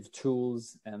really give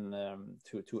tools and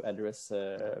to address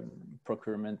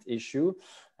procurement issue,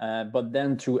 but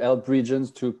then to help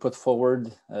regions to put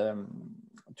forward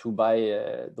to buy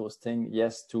those things.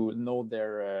 Yes, to know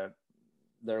their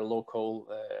local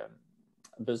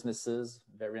businesses,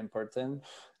 very important,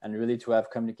 and really to have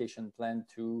communication plan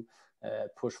to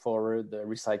push forward the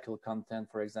recycled content,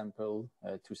 for example,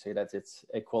 to say that it's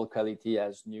equal quality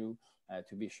as new,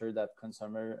 to be sure that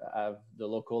consumers have the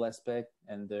local aspect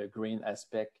and the green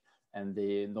aspect, and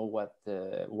they know what,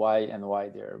 why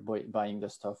they're buying the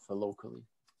stuff locally.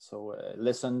 So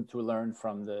lesson to learn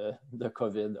from the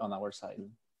COVID on our side.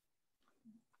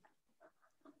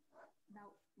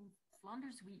 Now, in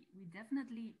Flanders, we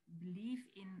definitely believe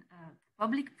in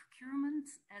public procurement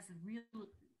as a real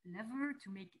lever to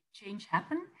make change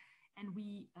happen. And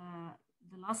we,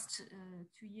 the last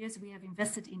 2 years, we have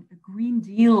invested in a Green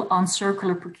Deal on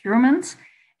circular procurement.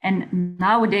 And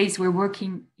nowadays we're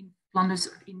working in Flanders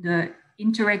in the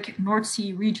Interreg North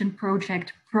Sea region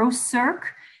project ProCirc,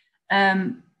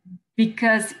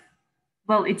 because,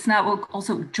 well, it's now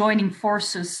also joining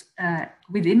forces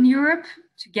within Europe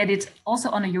to get it also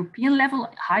on a European level,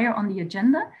 higher on the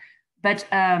agenda. But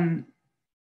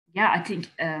yeah, I think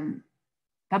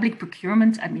public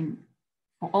procurement, I mean,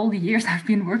 for all the years I've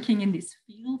been working in this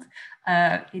field,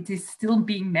 it is still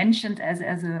being mentioned as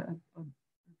a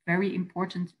very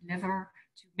important lever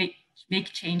to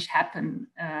make change happen.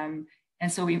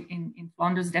 And so in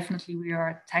Flanders, definitely we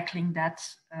are tackling that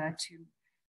too.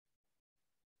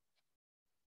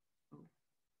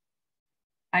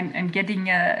 I'm getting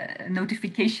a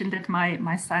notification that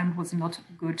my sound was not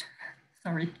good.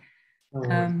 Sorry.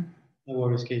 No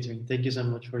worries, Catherine. Thank you so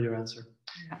much for your answer.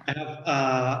 Yeah. I have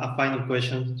a final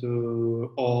question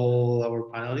to all our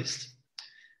panelists.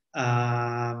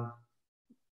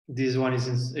 This one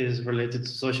is related to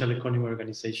social economy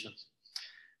organizations.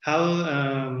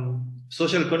 How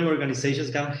social economy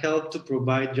organizations can help to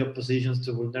provide job positions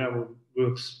to vulnerable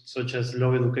groups, such as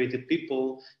low-educated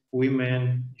people,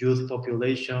 women, youth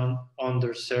population,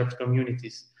 underserved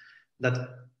communities that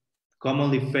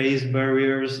commonly face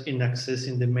barriers in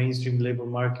accessing the mainstream labor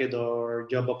market or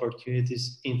job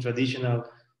opportunities in traditional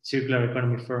circular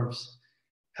economy firms.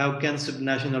 How can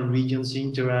subnational regions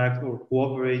interact or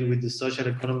cooperate with the social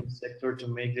economy sector to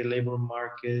make the labor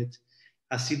market,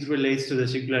 as it relates to the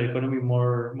circular economy,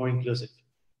 more inclusive?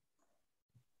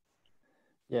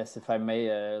 Yes, if I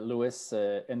may, Louis,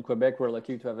 in Quebec, we're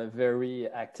lucky to have a very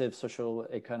active social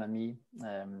economy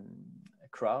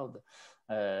crowd.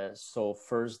 So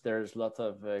first, there's a lot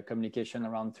of communication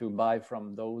around to buy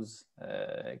from those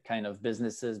kind of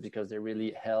businesses, because they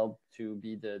really help to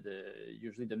be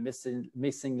usually the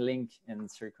missing link in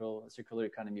circular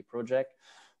economy project.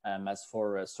 As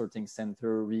for a sorting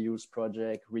center, reuse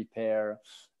project, repair,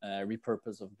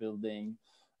 repurpose of building.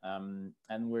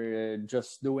 And we're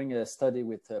just doing a study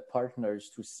with partners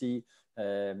to see,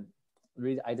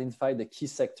 really identify the key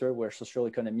sector where social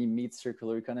economy meets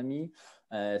circular economy,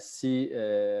 see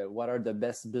what are the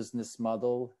best business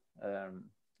model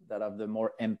that have the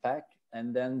more impact,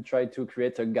 and then try to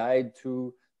create a guide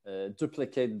to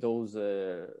duplicate those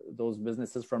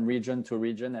businesses from region to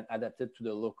region and adapt it to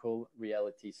the local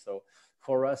reality. So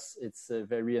for us, it's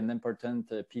an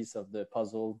important piece of the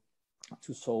puzzle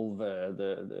to solve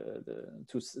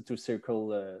to circle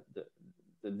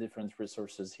the different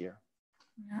resources here.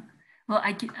 Yeah. Well,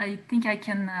 I think I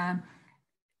can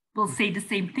will say the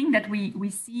same thing, that we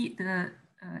see the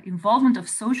involvement of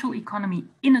social economy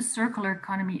in a circular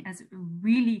economy as a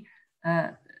really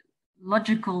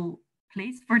logical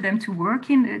place for them to work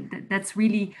in. That's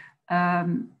really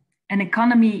an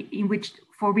economy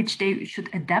for which they should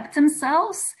adapt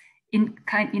themselves in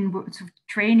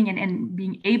training and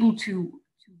being able to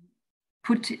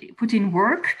put in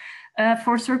work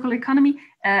for circular economy.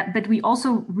 But we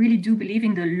also really do believe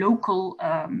in the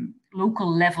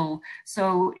local level.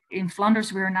 So in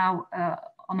Flanders, we're now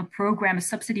on a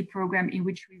subsidy program, in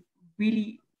which we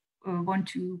really want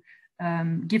to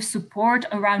give support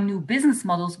around new business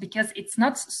models, because it's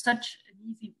not such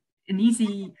an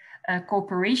easy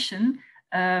cooperation.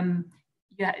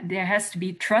 There has to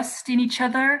be trust in each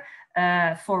other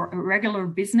for a regular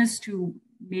business to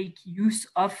make use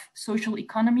of social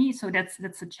economy. So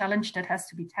that's a challenge that has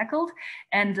to be tackled.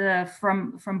 And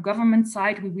from government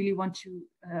side, we really want to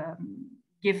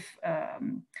give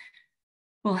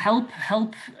will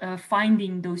help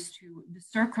finding those two, the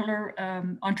circular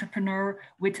entrepreneur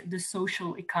with the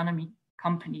social economy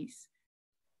companies.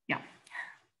 Yeah,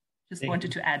 just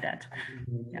wanted to add that.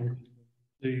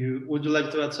 Yeah. Would you like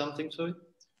to add something, Zoe?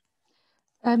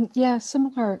 Yeah,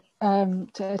 similar to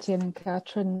Etienne and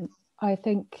Catherine, I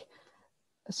think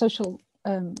social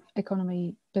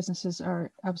economy businesses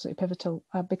are absolutely pivotal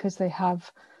because they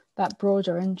have that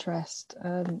broader interest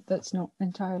that's not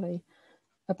entirely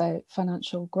about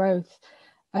financial growth.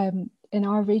 In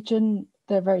our region,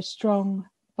 they're very strong,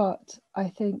 but I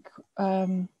think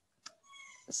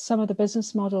some of the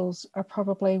business models are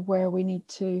probably where we need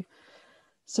to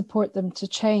support them to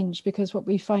change, because what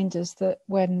we find is that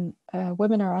when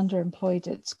women are underemployed,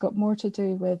 it's got more to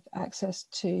do with access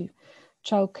to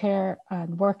childcare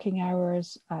and working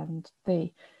hours and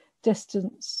the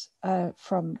distance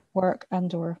from work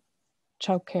and or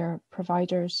childcare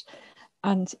providers.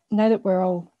 And now that we're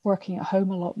all working at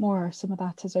home a lot more, some of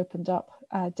that has opened up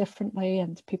differently,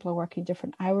 and people are working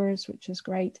different hours, which is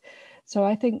great. So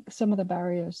I think some of the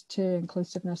barriers to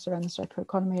inclusiveness around the circular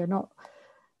economy are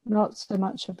not so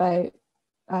much about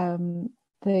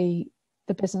the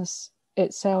business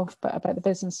itself, but about the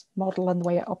business model and the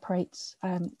way it operates.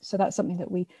 So that's something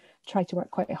that we try to work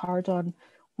quite hard on.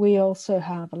 We also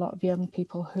have a lot of young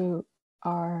people who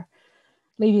are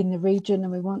leaving the region,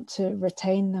 and we want to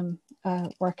retain them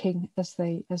working as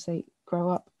they grow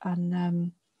up.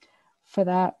 And for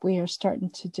that, we are starting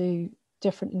to do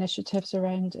different initiatives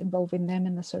around involving them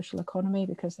in the social economy,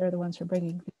 because they're the ones who are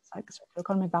bringing things like circular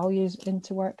economy values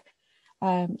into work.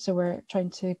 So we're trying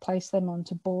to place them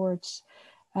onto boards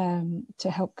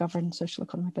to help govern social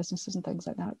economy businesses and things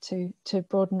like that, to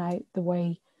broaden out the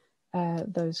way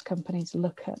those companies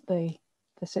look at the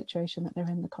situation that they're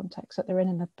in, the context that they're in,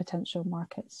 and the potential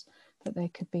markets that they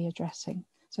could be addressing.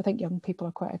 So I think young people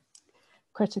are quite a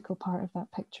critical part of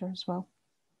that picture as well.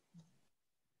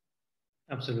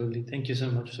 Absolutely. Thank you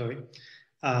so much, Zoe.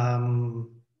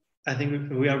 I think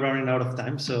we are running out of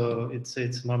time, so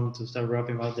it's moment to start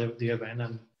wrapping up the event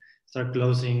and start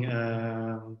closing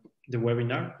the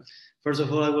webinar. First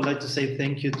of all, I would like to say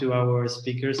thank you to our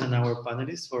speakers and our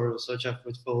panelists for such a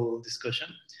fruitful discussion.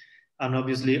 And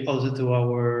obviously also to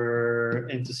our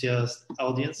enthusiast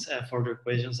audience for their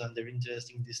questions and their interest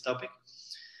in this topic.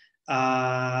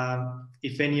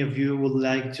 If any of you would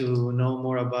like to know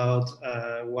more about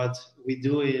what we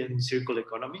do in circular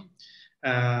economy,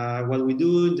 what we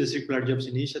do, the Circular Jobs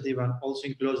Initiative, and also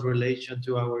in close relation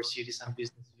to our cities and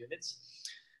business units,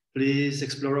 please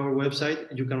explore our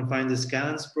website. You can find the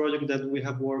scans project that we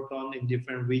have worked on in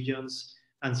different regions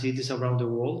and cities around the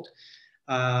world.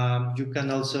 You can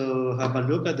also have a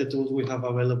look at the tools we have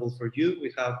available for you.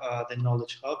 We have the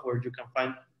Knowledge Hub, where you can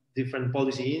find different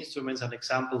policy instruments and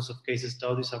examples of case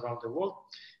studies around the world.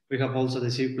 We have also the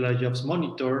Circular Jobs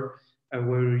Monitor,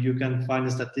 where you can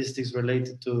find statistics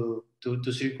related to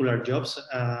circular jobs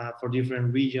for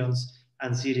different regions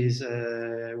and cities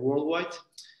worldwide.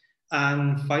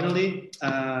 And finally,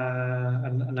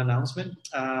 an announcement.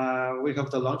 We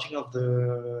have the launching of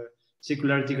the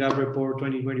Circularity Gap Report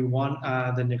 2021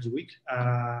 the next week,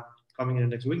 coming in the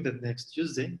next week, the next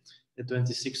Tuesday, the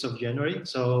 26th of January.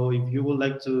 So if you would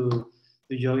like to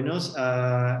join us,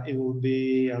 it will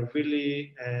be a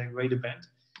really great event.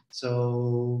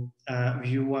 So if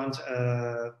you want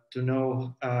to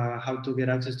know how to get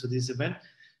access to this event,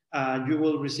 you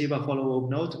will receive a follow-up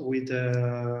note with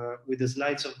the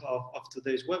slides of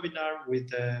today's webinar, with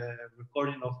the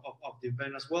recording of the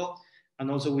event as well, and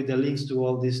also with the links to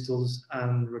all these tools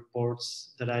and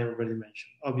reports that I already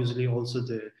mentioned. Obviously, also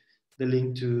the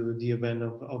link to the event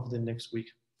of the next week.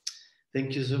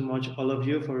 Thank you so much, all of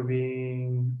you, for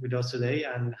being with us today,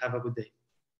 and have a good day.